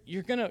sin,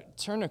 you're going to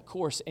turn a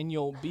course and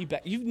you'll be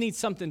back. You need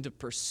something to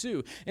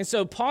pursue. And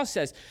so Paul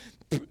says,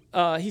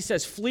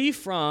 flee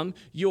from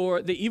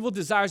the evil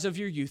desires of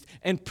your youth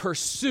and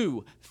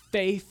pursue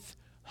faith,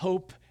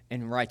 hope,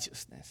 and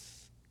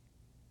righteousness.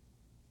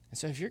 And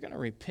so if you're going to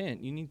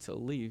repent, you need to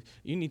leave.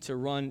 You need to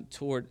run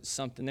toward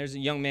something. There's a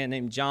young man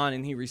named John,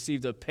 and he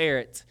received a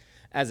parrot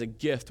as a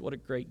gift. What a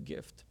great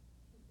gift.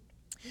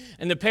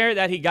 And the parrot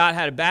that he got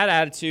had a bad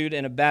attitude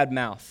and a bad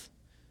mouth.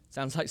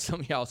 Sounds like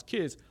some of y'all's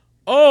kids.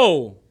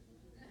 Oh!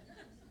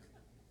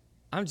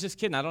 I'm just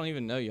kidding. I don't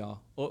even know y'all.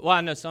 Well, I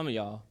know some of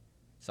y'all.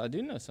 So I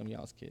do know some of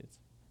y'all's kids.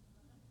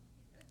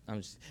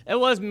 It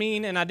was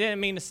mean, and I didn't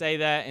mean to say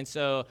that, and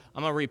so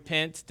I'm going to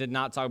repent to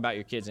not talk about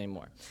your kids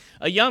anymore.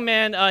 A young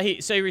man,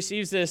 he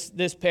receives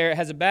this parrot,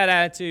 has a bad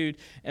attitude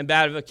and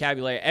bad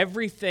vocabulary.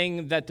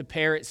 Everything that the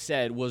parrot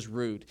said was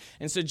rude.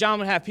 And so John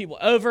would have people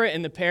over,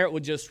 and the parrot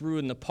would just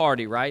ruin the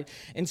party, right?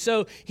 And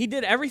so he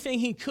did everything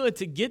he could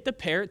to get the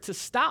parrot to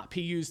stop.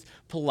 He used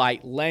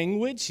polite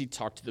language. He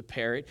talked to the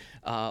parrot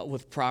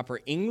with proper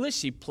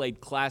English. He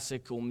played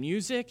classical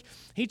music.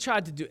 He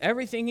tried to do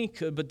everything he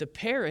could, but the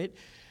parrot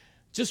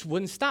just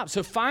wouldn't stop.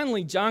 So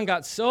finally, John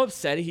got so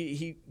upset,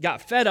 he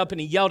got fed up,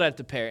 and he yelled at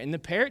the parrot, and the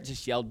parrot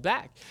just yelled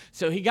back.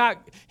 So he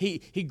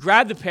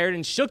grabbed the parrot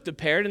and shook the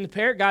parrot, and the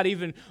parrot got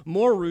even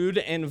more rude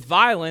and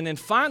violent, and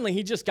finally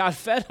he just got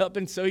fed up,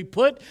 and so he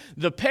put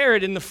the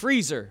parrot in the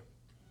freezer.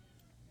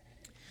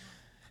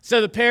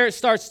 So the parrot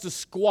starts to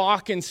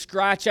squawk and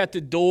scratch at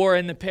the door,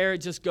 and the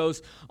parrot just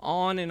goes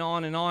on and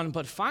on and on,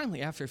 but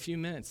finally, after a few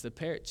minutes, the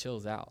parrot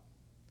chills out.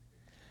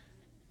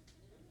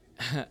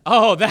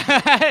 Oh,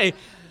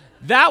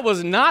 that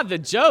was not the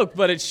joke,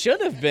 but it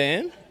should have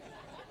been.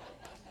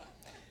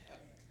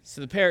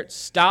 So the parrot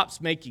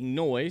stops making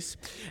noise.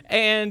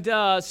 And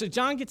so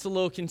John gets a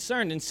little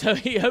concerned. And so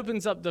he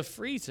opens up the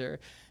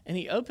freezer and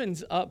he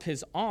opens up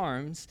his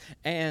arms.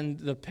 And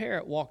the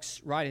parrot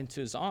walks right into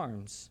his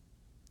arms.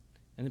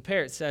 And the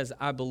parrot says,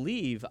 "I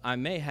believe I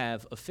may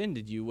have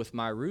offended you with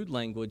my rude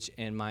language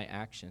and my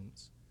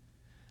actions.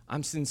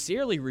 I'm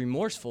sincerely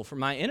remorseful for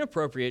my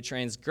inappropriate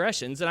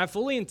transgressions, and I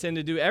fully intend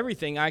to do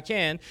everything I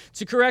can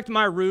to correct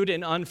my rude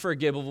and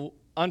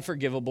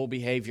unforgivable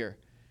behavior."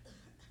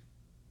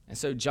 And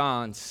so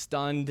John,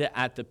 stunned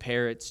at the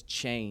parrot's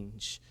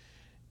change,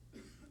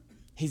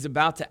 he's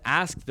about to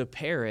ask the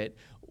parrot,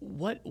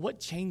 what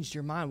changed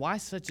your mind? Why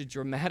such a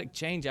dramatic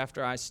change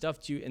after I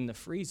stuffed you in the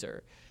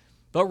freezer?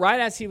 But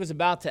right as he was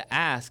about to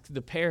ask,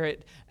 the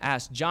parrot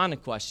asked John a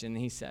question,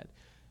 and he said,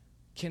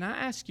 "Can I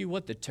ask you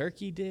what the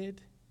turkey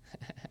did?"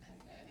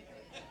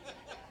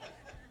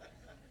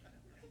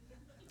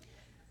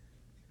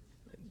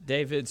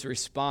 David's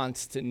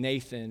response to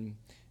Nathan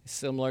is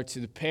similar to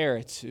the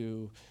parrot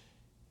who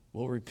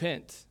will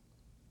repent.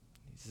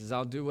 He says,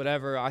 "I'll do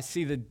whatever. I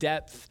see the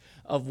depth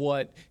of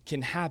what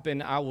can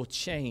happen. I will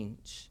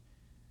change."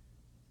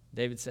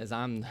 David says,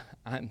 I'm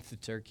the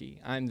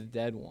turkey. I'm the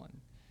dead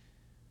one.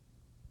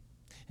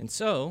 And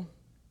so,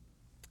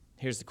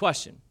 here's the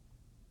question.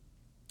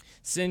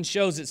 Sin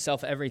shows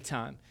itself every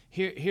time.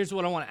 Here's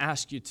what I want to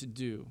ask you to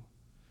do.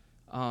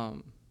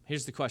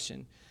 Here's the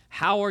question.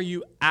 How are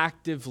you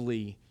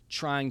actively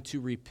trying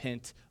to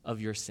repent of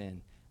your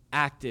sin?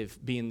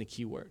 Active being the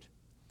key word.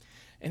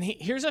 And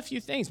here's a few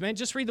things, man.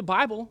 Just read the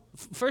Bible.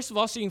 First of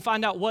all, so you can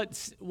find out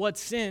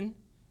what's sin,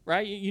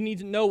 right? You need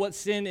to know what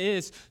sin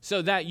is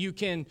so that you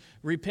can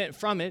repent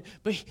from it.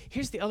 But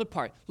here's the other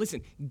part.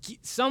 Listen,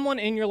 someone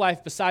in your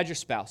life besides your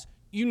spouse,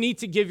 you need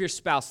to give your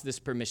spouse this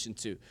permission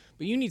too.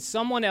 But you need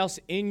someone else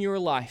in your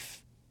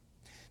life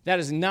that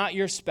is not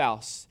your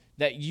spouse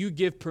that you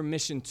give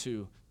permission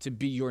to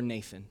be your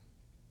Nathan.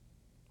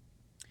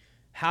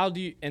 How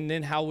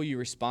will you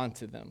respond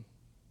to them?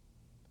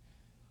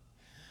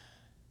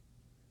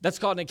 That's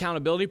called an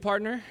accountability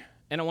partner.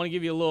 And I want to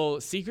give you a little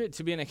secret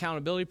to be an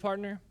accountability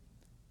partner.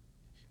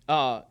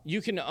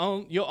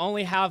 You'll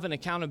only have an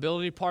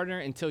accountability partner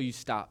until you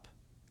stop.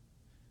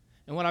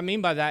 And what I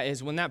mean by that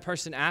is when that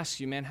person asks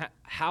you, "Man,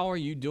 how are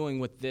you doing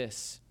with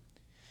this?"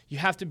 You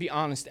have to be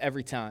honest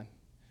every time.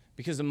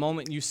 Because the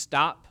moment you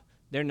stop,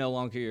 they're no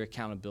longer your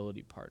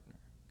accountability partner,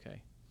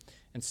 okay?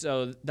 And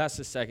so that's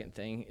the second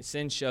thing.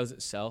 Sin shows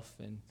itself,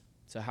 and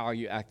so how are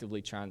you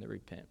actively trying to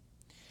repent?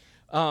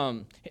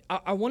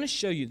 I want to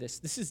show you this.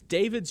 This is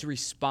David's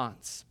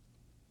response.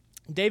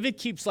 David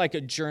keeps like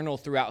a journal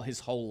throughout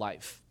his whole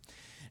life,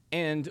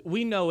 and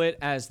we know it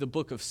as the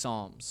book of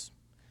Psalms.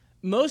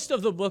 Most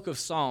of the book of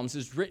Psalms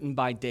is written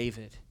by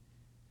David.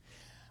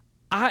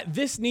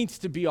 This needs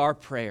to be our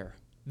prayer.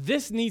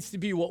 This needs to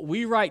be what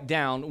we write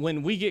down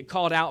when we get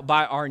called out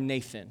by our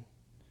Nathan.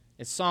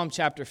 It's Psalm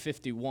chapter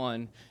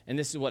 51, and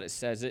this is what it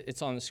says.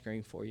 It's on the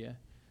screen for you.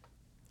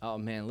 Oh,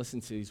 man,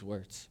 listen to these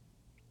words.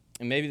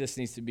 And maybe this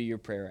needs to be your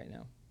prayer right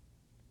now.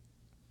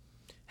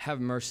 "Have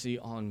mercy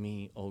on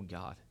me, O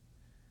God,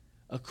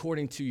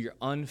 according to your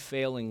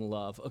unfailing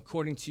love,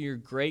 according to your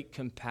great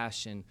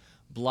compassion,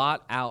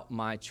 blot out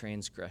my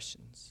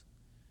transgressions.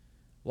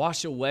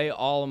 Wash away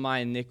all of my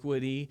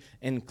iniquity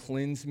and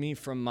cleanse me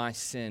from my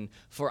sin.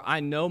 For I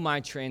know my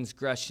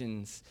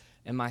transgressions,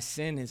 and my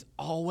sin is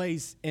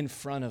always in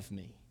front of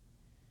me.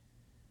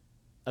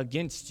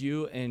 Against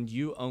you and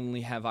you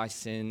only have I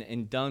sinned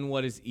and done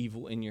what is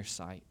evil in your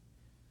sight."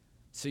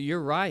 So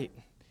you're right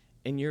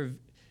in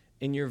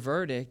your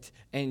verdict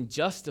and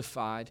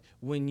justified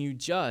when you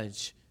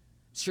judge.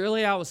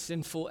 "Surely I was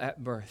sinful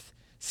at birth,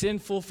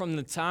 sinful from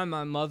the time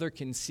my mother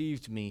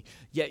conceived me.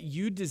 Yet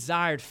you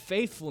desired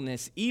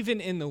faithfulness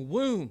even in the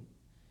womb.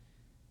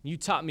 You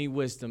taught me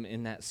wisdom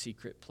in that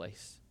secret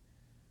place.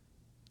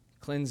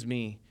 Cleanse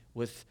me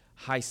with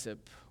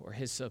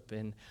hyssop,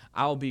 and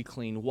I'll be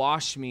clean.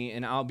 Wash me,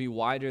 and I'll be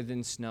whiter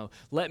than snow.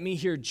 Let me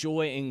hear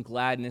joy and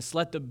gladness.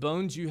 Let the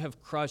bones you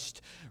have crushed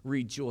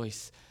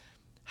rejoice.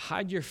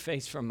 Hide your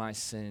face from my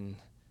sin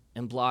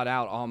and blot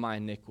out all my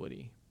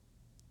iniquity."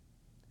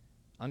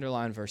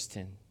 Underline verse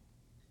 10.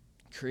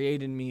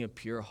 "Create in me a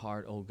pure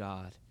heart, O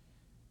God,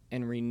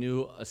 and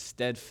renew a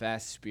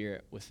steadfast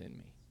spirit within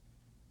me.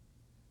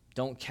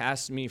 Don't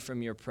cast me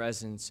from your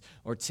presence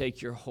or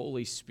take your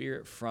Holy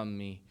Spirit from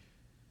me.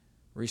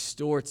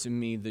 Restore to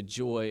me the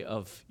joy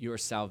of your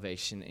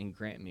salvation and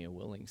grant me a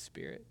willing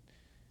spirit.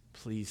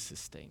 Please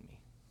sustain me."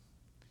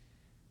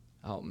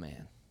 Oh,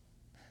 man.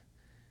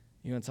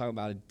 You want to talk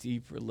about a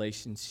deep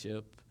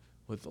relationship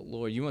with the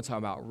Lord? You want to talk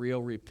about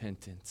real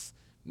repentance?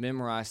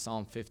 Memorize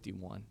Psalm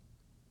 51.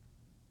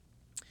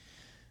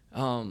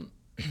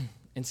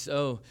 And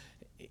so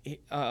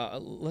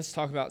let's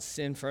talk about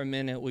sin for a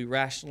minute. We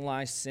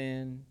rationalize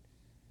sin.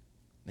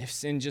 If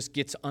sin just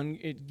gets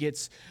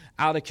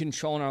out of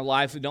control in our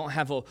life, we don't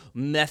have a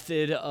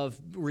method of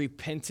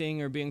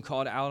repenting or being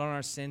called out on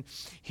our sin,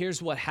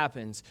 here's what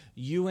happens.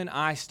 You and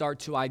I start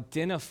to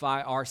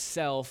identify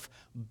ourselves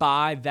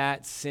by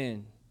that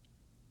sin.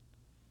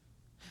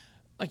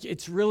 Like,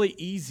 it's really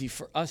easy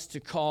for us to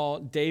call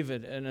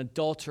David an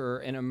adulterer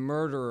and a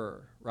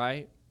murderer,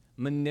 right?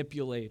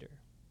 Manipulator.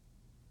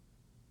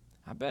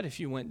 I bet if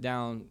you went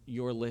down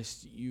your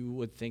list, you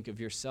would think of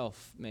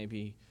yourself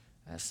maybe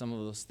as some of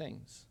those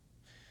things.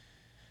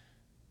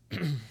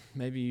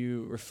 Maybe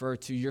you refer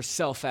to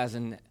yourself as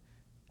an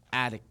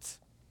addict.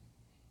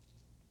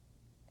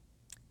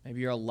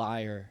 Maybe you're a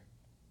liar,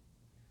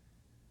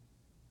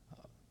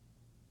 a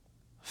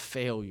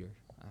failure.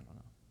 I don't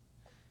know.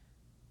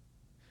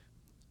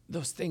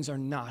 Those things are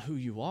not who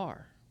you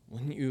are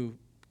when you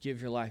give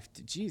your life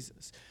to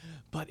Jesus.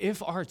 But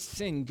if our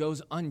sin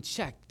goes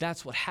unchecked,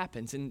 that's what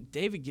happens. And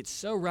David gets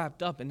so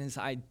wrapped up in his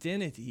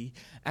identity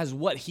as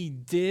what he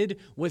did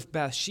with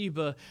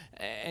Bathsheba,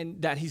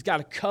 and that he's got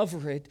to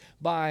cover it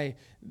by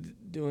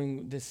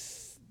doing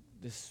this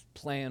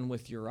plan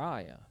with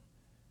Uriah.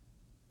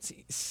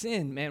 See,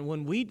 sin, man,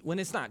 when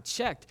it's not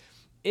checked,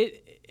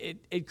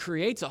 it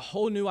creates a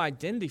whole new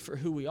identity for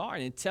who we are.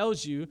 And it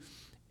tells you,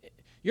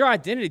 your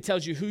identity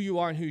tells you who you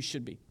are and who you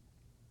should be.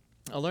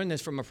 I learned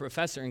this from a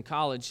professor in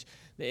college,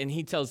 and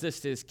he tells this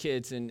to his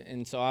kids,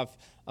 and so I've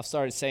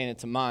started saying it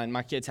to mine.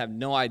 My kids have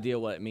no idea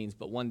what it means,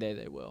 but one day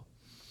they will.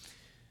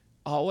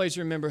 Always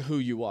remember who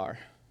you are.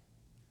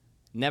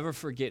 Never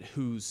forget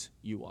whose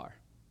you are.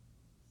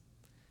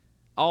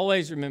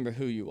 Always remember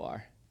who you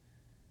are,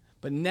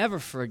 but never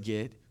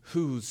forget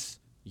whose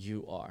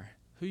you are,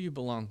 who you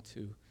belong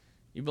to.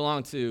 You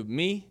belong to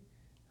me?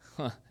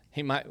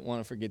 He might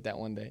want to forget that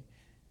one day,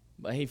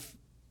 but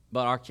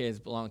our kids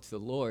belong to the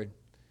Lord.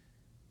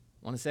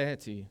 I want to say that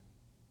to you.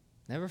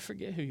 Never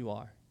forget who you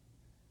are,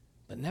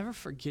 but never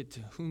forget to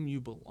whom you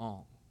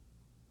belong,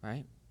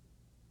 right?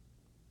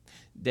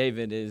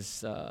 David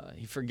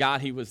he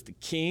forgot he was the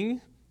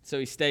king, so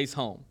he stays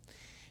home.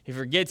 He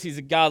forgets he's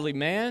a godly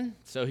man,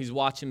 so he's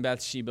watching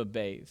Bathsheba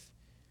bathe.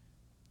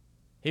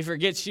 He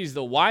forgets she's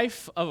the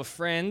wife of a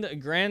friend, a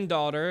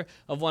granddaughter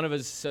of one of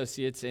his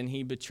associates, and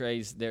he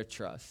betrays their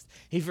trust.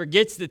 He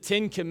forgets the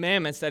 10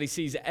 commandments that he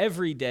sees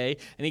every day,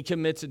 and he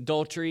commits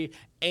adultery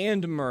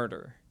and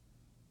murder.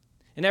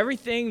 And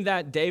everything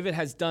that David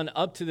has done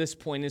up to this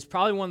point is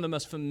probably one of the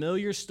most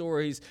familiar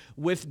stories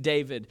with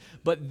David.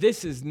 But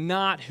this is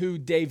not who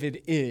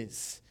David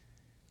is.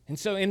 And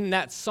so in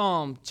that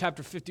Psalm,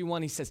 chapter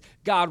 51, he says,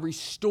 God,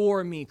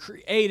 restore me,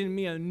 create in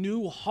me a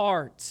new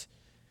heart.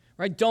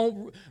 Right?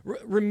 Don't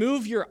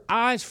remove your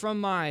eyes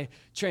from my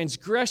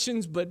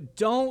transgressions, but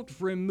don't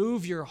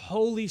remove your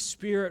Holy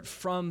Spirit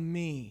from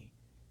me.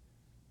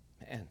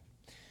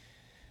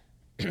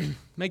 Man,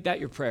 make that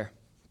your prayer.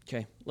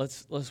 Okay,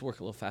 let's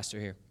work a little faster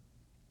here.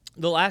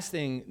 The last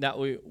thing that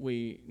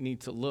we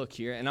need to look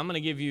here, and I'm going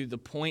to give you the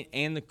point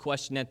and the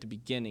question at the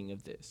beginning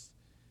of this.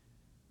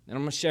 And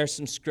I'm going to share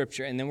some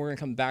scripture, and then we're going to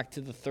come back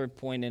to the third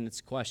point and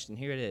its question.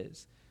 Here it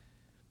is.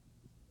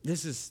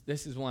 This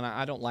is one,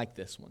 I don't like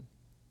this one,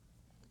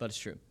 but it's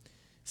true.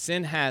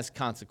 Sin has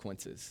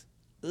consequences.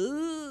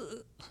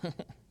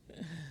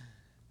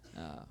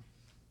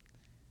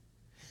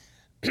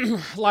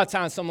 A lot of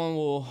times someone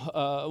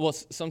will,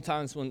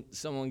 sometimes when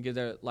someone gives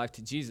their life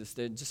to Jesus,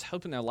 they're just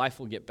hoping their life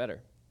will get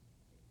better,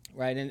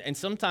 right? And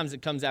sometimes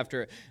it comes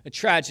after a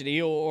tragedy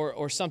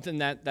or something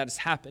that has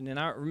happened. And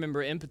I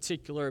remember in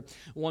particular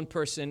one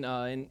person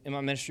in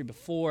my ministry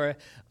before,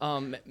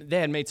 they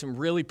had made some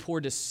really poor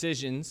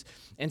decisions.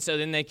 And so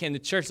then they came to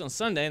church on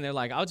Sunday and they're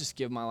like, I'll just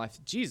give my life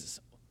to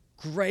Jesus.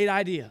 Great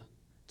idea.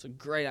 It's a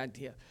great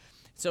idea.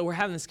 So we're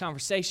having this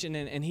conversation,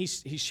 and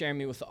he's sharing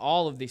me with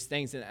all of these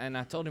things. And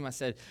I told him, I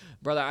said,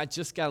 brother, I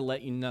just got to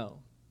let you know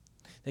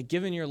that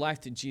giving your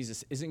life to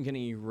Jesus isn't going to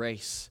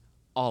erase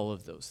all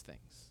of those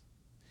things.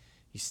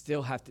 You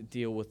still have to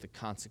deal with the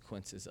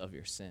consequences of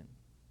your sin.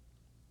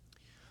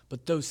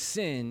 But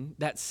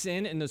that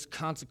sin and those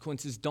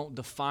consequences don't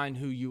define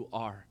who you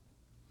are.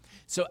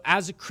 So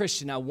as a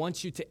Christian, I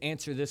want you to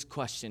answer this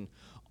question.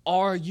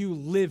 Are you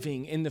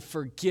living in the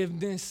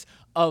forgiveness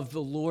of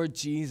the Lord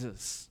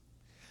Jesus?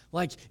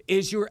 Like,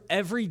 is your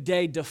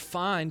everyday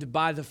defined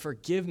by the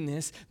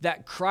forgiveness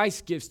that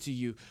Christ gives to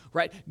you,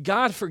 right?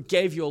 God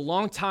forgave you a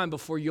long time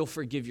before you'll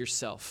forgive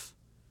yourself.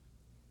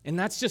 And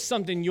that's just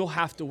something you'll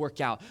have to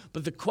work out.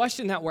 But the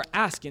question that we're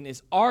asking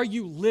is, are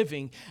you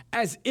living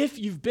as if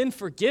you've been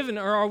forgiven,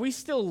 or are we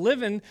still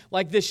living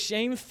like this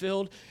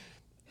shame-filled,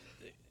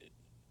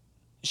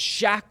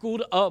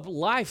 shackled up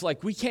life,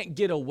 like we can't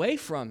get away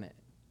from it?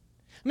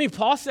 I mean,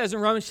 Paul says in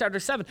Romans chapter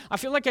 7, I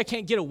feel like I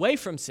can't get away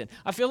from sin.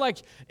 I feel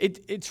like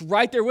it's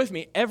right there with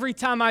me. Every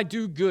time I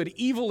do good,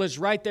 evil is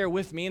right there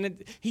with me.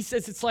 And he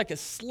says it's like a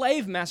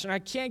slave master, and I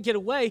can't get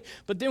away.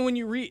 But then when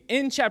you read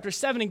in chapter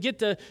 7 and get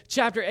to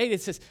chapter 8,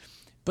 it says,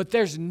 but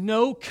there's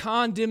no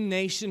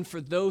condemnation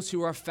for those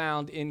who are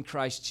found in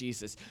Christ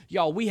Jesus.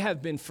 Y'all, we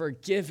have been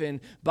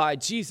forgiven by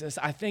Jesus.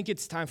 I think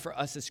it's time for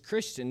us as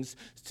Christians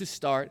to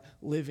start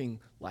living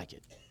like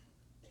it.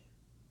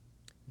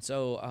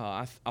 So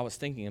I was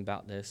thinking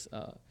about this.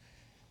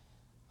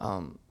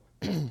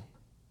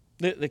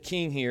 The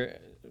king here,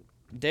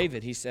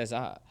 David, he says,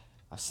 I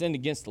sinned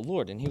against the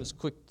Lord, and he was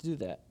quick to do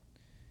that.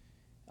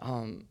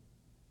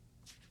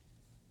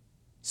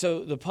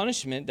 So the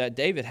punishment that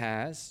David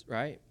has,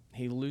 right?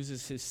 He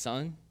loses his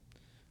son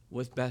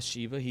with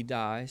Bathsheba. He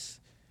dies.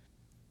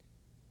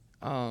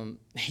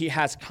 He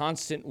has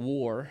constant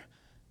war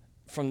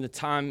from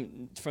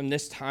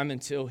this time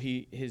until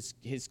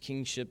his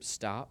kingship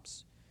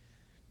stops.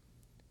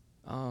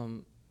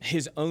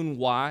 His own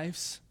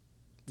wives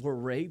were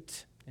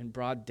raped in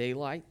broad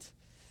daylight.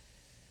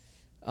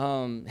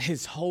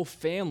 His whole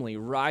family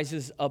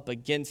rises up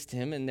against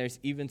him, and there's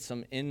even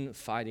some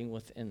infighting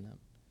within them.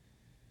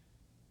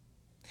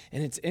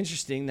 And it's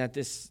interesting that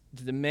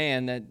the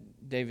man that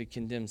David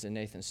condemns in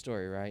Nathan's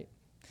story, right?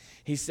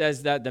 He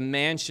says that the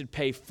man should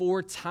pay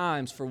 4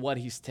 times for what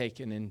he's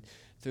taken. And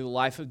through the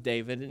life of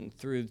David and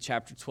through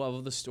chapter 12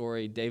 of the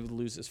story, David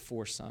loses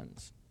 4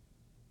 sons.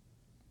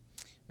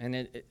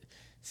 And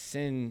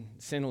sin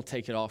will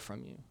take it all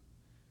from you.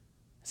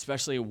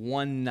 Especially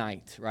one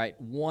night, right?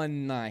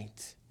 One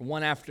night,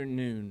 one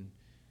afternoon,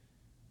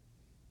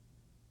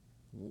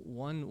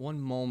 one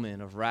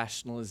moment of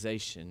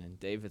rationalization, and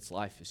David's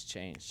life is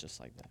changed just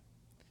like that.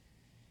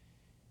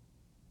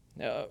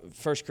 Now,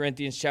 1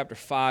 Corinthians chapter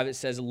 5, it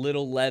says,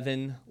 little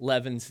leaven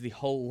leavens the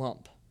whole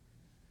lump.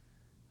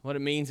 What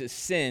it means is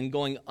sin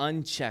going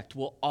unchecked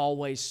will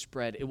always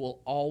spread. It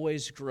will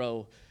always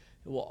grow.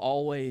 It will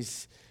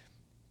always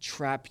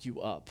trap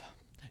you up.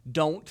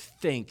 Don't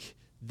think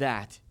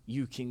that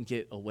you can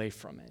get away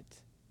from it.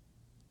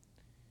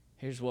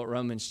 Here's what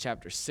Romans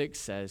chapter 6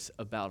 says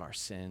about our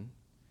sin.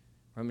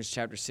 Romans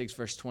chapter 6,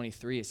 verse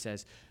 23, it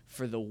says,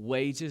 for the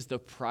wages, the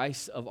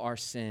price of our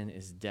sin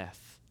is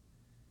death.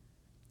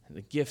 And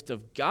the gift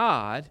of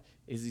God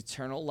is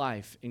eternal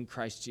life in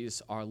Christ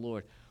Jesus our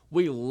Lord.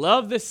 We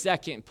love the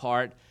second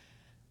part,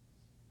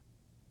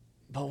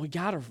 but we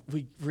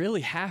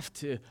really have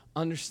to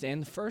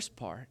understand the first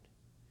part.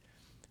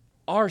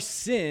 Our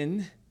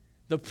sin,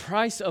 the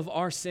price of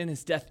our sin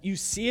is death. You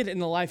see it in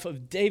the life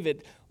of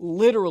David,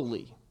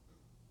 literally.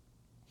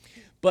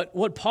 But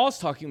what Paul's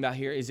talking about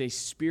here is a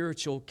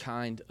spiritual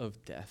kind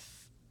of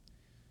death.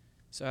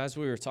 So as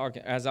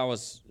I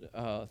was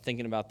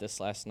thinking about this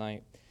last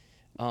night,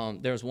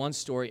 there was one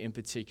story in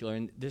particular,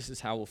 and this is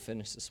how we'll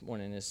finish this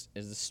morning, is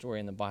the story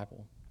in the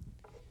Bible.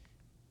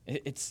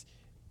 It's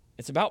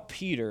about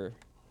Peter,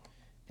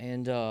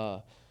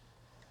 and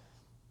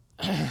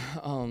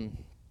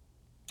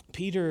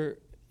Peter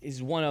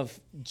is one of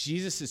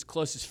Jesus'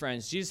 closest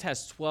friends. Jesus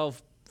has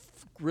 12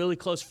 really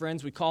close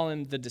friends. We call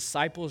them the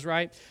disciples,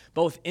 right?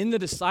 Both in the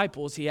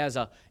disciples, he has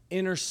an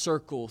inner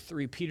circle,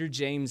 3, Peter,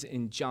 James,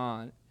 and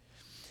John.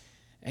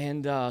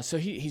 And so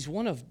he's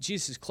one of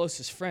Jesus'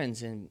 closest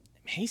friends, and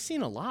he's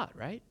seen a lot,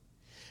 right?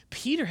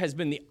 Peter has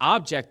been the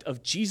object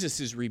of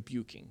Jesus'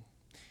 rebuking.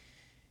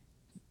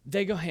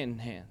 They go hand in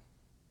hand,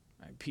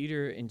 right?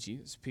 Peter and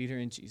Jesus, Peter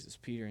and Jesus,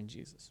 Peter and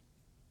Jesus.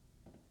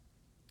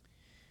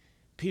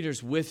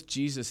 Peter's with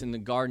Jesus in the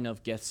Garden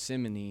of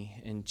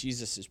Gethsemane, and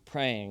Jesus is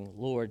praying,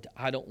 Lord,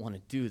 I don't want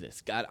to do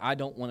this. God, I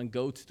don't want to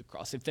go to the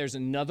cross. If there's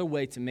another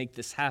way to make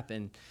this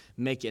happen,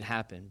 make it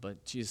happen.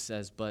 But Jesus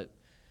says, but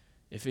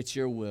if it's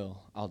your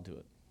will, I'll do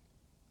it.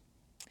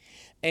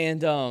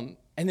 And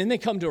then they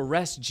come to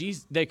arrest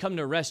Jesus.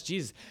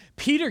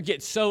 Peter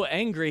gets so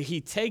angry,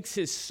 he takes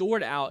his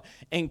sword out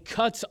and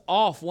cuts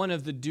off one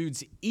of the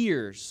dude's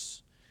ears.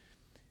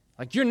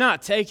 Like, you're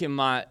not taking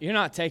my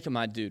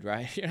dude,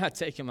 right? You're not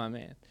taking my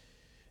man.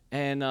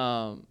 And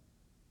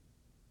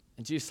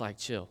Jesus like,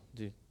 chill,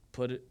 dude,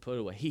 put it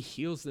away. He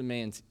heals the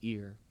man's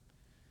ear,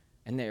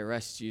 and they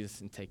arrest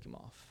Jesus and take him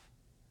off.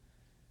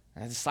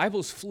 And the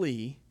disciples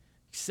flee,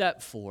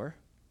 except for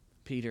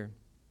Peter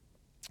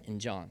and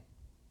John.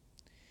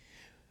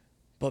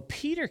 But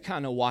Peter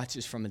kind of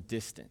watches from a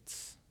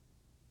distance.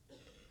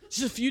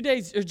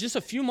 Just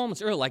a few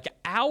moments earlier, like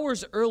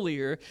hours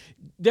earlier,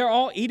 they're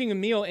all eating a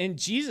meal, and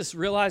Jesus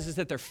realizes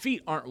that their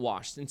feet aren't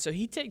washed. And so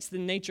he takes the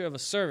nature of a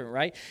servant,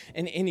 right?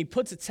 And he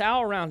puts a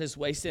towel around his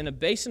waist and a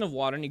basin of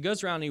water, and he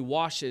goes around and he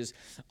washes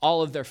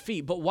all of their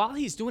feet. But while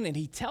he's doing it,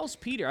 he tells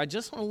Peter, I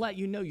just want to let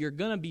you know you're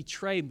going to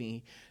betray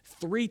me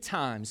 3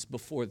 times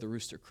before the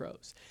rooster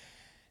crows.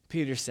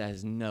 Peter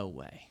says, no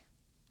way.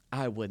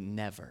 I would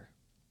never.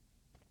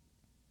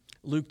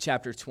 Luke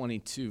chapter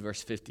 22,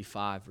 verse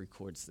 55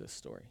 records this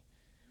story.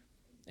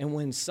 And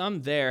when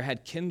some there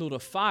had kindled a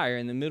fire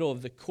in the middle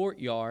of the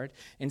courtyard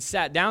and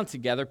sat down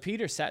together,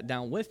 Peter sat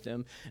down with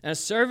them. And a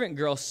servant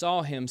girl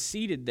saw him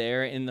seated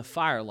there in the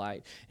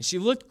firelight. And she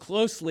looked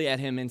closely at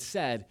him and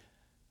said,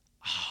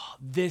 "Oh,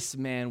 this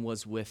man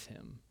was with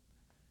him."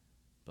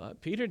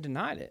 But Peter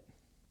denied it.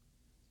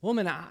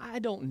 "Woman, I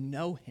don't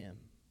know him."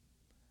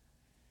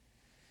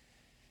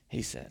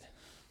 He said,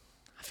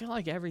 I feel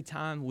like every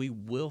time we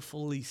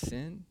willfully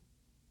sin,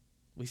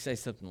 we say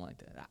something like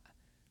that.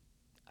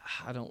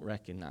 I don't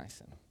recognize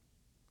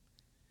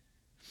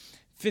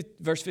him.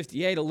 Verse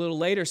 58, a little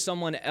later,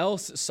 someone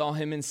else saw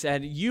him and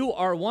said, "You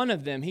are one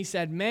of them." He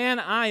said, "Man,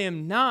 I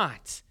am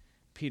not."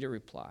 Peter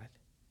replied.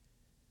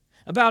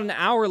 About an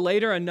hour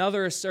later,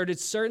 another asserted,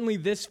 "Certainly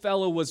this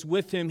fellow was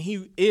with him.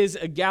 He is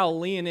a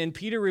Galilean." And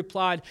Peter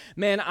replied,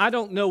 "Man, I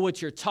don't know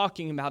what you're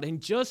talking about."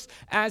 And just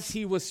as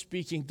he was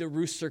speaking, the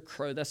rooster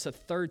crowed. That's the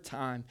third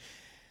time.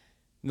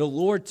 The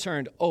Lord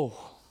turned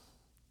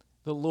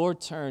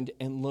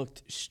and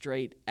looked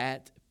straight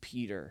at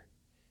Peter.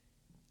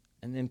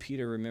 And then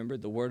Peter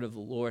remembered the word of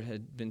the Lord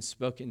had been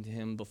spoken to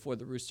him before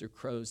the rooster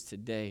crows.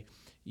 "Today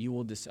you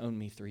will disown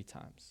me 3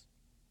 times.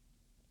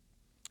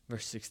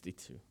 Verse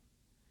 62.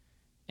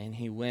 And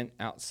he went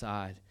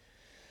outside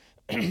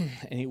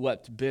and he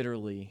wept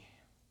bitterly.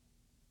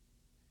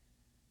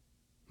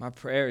 My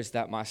prayer is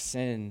that my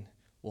sin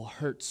will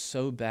hurt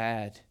so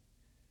bad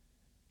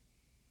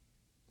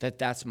that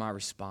that's my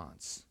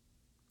response.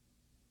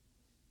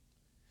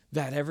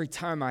 That every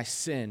time I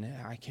sin,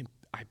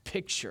 I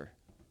picture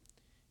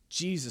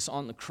Jesus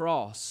on the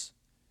cross.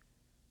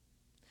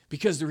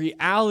 Because the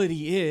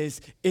reality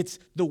is, it's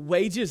the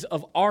wages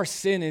of our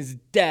sin is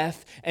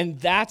death,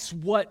 and that's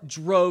what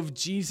drove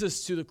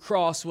Jesus to the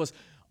cross, was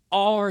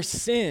our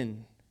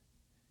sin.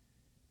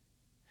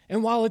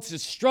 And while it's a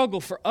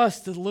struggle for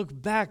us to look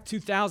back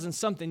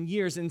 2,000-something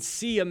years and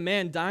see a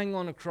man dying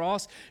on a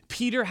cross,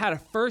 Peter had a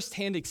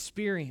firsthand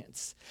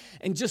experience.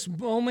 And just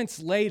moments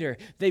later,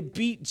 they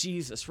beat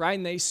Jesus, right?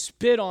 And they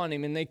spit on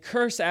him, and they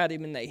curse at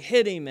him, and they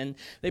hit him, and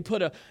they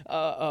put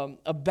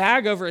a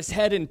bag over his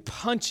head and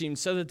punch him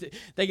so that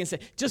they can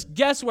say, just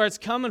guess where it's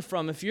coming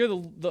from if you're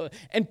the...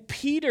 And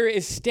Peter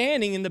is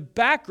standing in the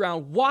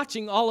background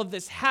watching all of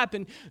this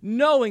happen,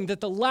 knowing that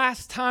the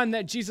last time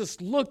that Jesus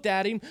looked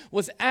at him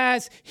was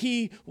as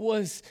he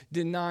was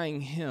denying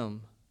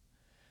him.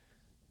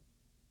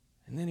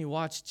 And then he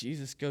watched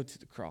Jesus go to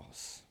the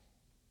cross.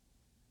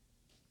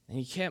 And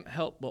he can't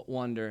help but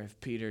wonder if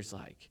Peter's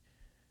like,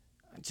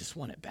 I just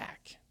want it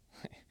back.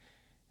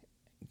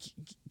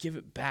 Give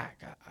it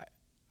back.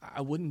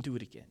 I wouldn't do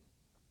it again.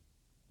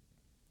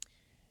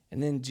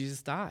 And then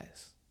Jesus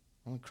dies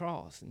on the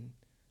cross. And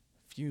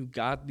a few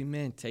godly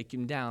men take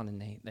him down and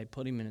they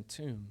put him in a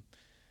tomb.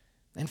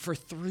 And for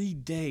 3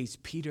 days,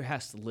 Peter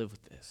has to live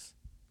with this.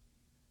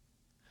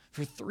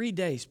 For 3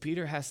 days,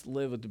 Peter has to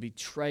live with the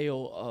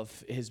betrayal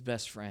of his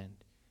best friend,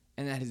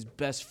 and that his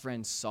best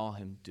friend saw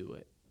him do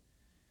it.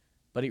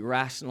 But he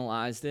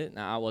rationalized it.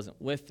 Now, I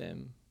wasn't with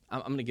him.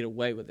 I'm going to get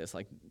away with this.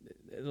 Like,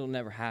 it'll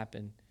never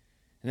happen.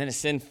 And then a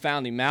sin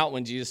found him out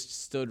when Jesus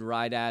stood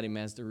right at him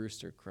as the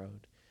rooster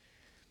crowed.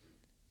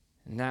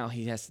 And now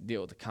he has to deal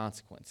with the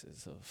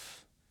consequences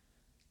of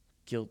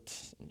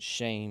guilt and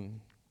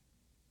shame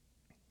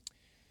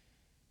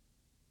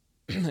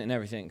and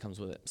everything that comes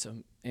with it.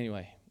 So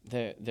anyway,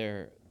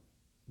 they're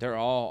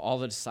all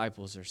the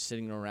disciples are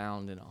sitting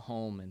around in a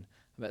home, and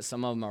I bet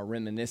some of them are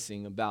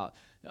reminiscing about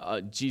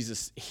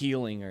Jesus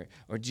healing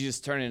or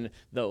Jesus turning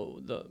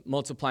the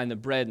multiplying the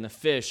bread and the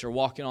fish, or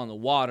walking on the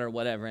water or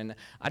whatever. And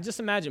I just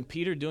imagine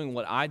Peter doing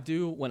what I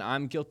do when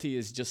I'm guilty,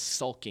 is just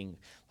sulking,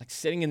 like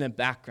sitting in the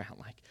background,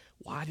 like,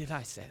 why did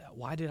I say that?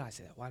 Why did I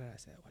say that? Why did I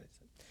say that? Why did I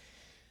say that?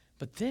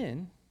 But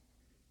then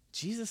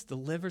Jesus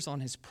delivers on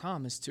his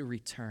promise to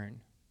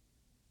return.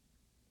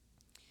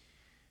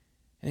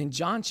 And in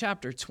John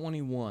chapter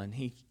 21,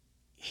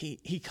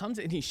 he comes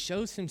and he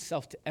shows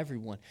himself to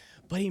everyone,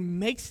 but he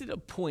makes it a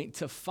point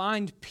to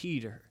find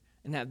Peter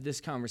and have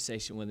this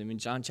conversation with him. In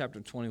John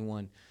chapter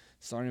 21,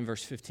 starting in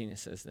verse 15, it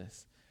says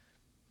this.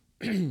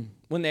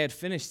 When they had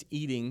finished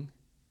eating,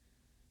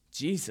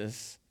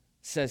 Jesus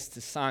says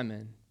to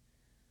Simon,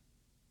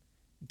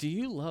 "Do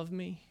you love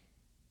me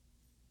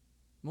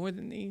more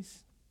than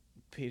these?"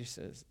 Peter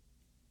says,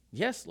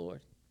 "Yes,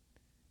 Lord.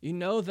 You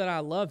know that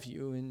I love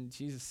you." And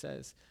Jesus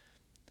says,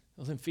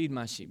 "Well, then feed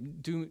my sheep.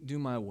 Do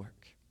my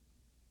work."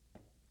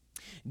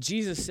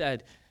 Jesus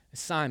said,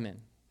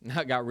 "Simon,"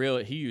 now it got real.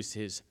 He used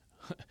his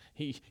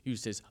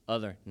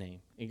other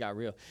name. It got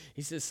real.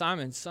 He says,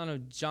 "Simon, son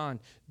of John,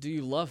 do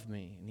you love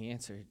me?" And he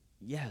answered,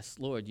 "Yes,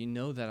 Lord, you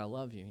know that I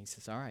love you." And he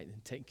says, "All right,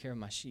 then take care of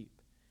my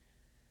sheep."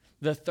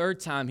 The third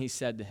time he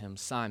said to him,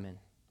 "Simon,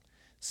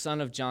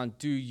 son of John,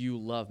 do you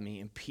love me?"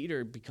 And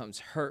Peter becomes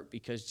hurt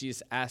because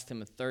Jesus asked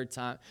him a third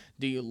time,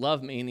 "Do you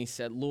love me?" And he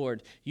said,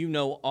 "Lord, you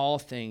know all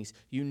things.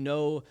 You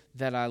know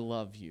that I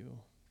love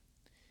you."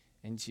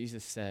 And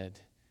Jesus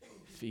said,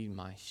 "Feed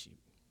my sheep."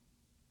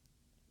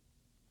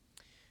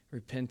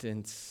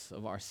 Repentance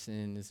of our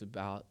sin is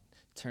about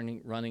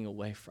running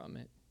away from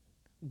it,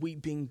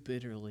 weeping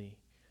bitterly,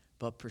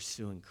 but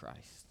pursuing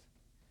Christ.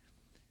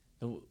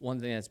 The one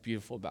thing that's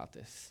beautiful about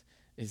this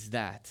is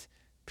that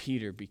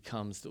Peter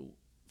becomes the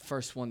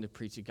first one to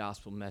preach a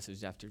gospel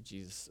message after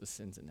Jesus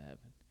ascends into heaven.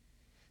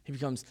 He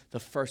becomes the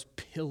first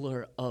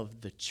pillar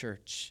of the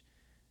church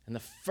and the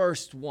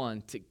first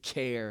one to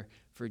care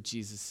for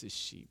Jesus'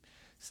 sheep.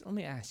 So let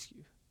me ask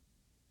you,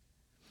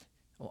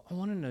 I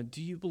want to know,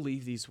 do you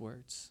believe these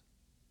words?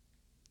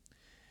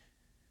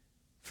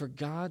 For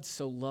God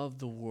so loved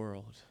the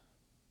world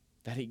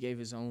that he gave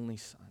his only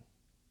Son,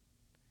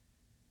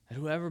 that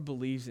whoever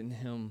believes in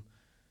him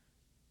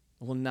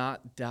will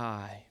not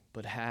die,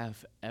 but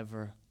have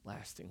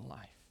everlasting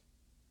life.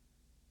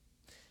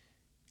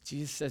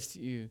 Jesus says to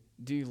you,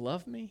 do you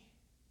love me?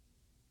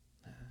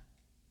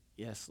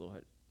 Yes,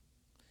 Lord.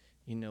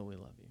 You know we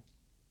love you.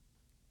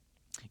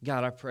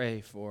 God, I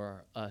pray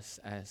for us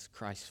as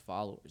Christ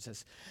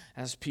followers,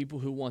 as people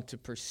who want to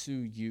pursue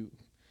you.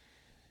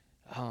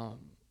 God,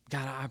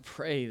 I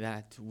pray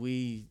that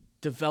we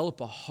develop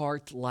a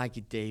heart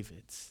like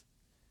David's.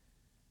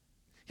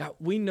 God,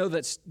 we know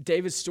that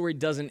David's story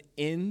doesn't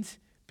end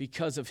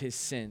because of his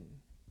sin.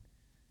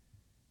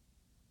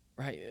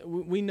 Right?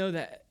 We know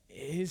that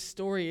his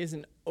story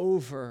isn't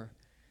over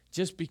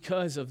just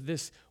because of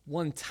this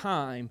one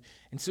time.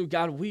 And so,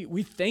 God,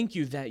 we thank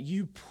you that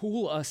you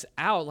pull us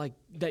out, like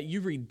that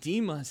you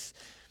redeem us,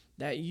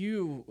 that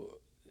you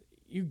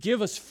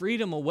give us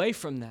freedom away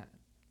from that.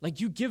 Like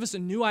you give us a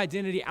new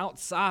identity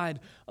outside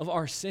of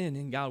our sin.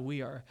 And God,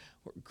 we're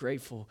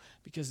grateful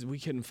because we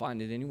couldn't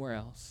find it anywhere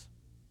else.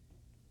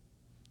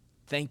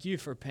 Thank you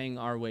for paying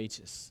our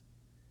wages.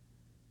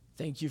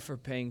 Thank you for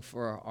paying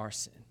for our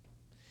sin.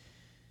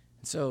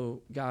 And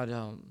so, God,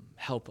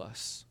 help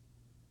us.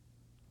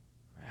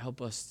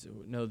 Help us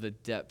to know the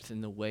depth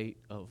and the weight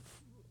of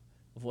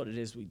what it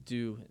is we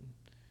do, and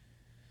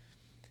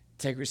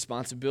take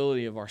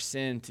responsibility of our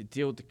sin, to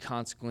deal with the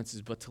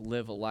consequences, but to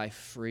live a life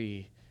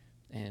free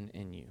and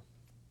in you.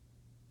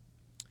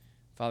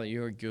 Father,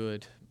 you are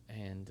good,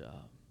 and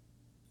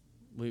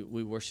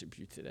we worship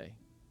you today.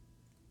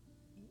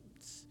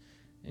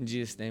 In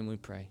Jesus' name we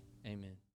pray. Amen.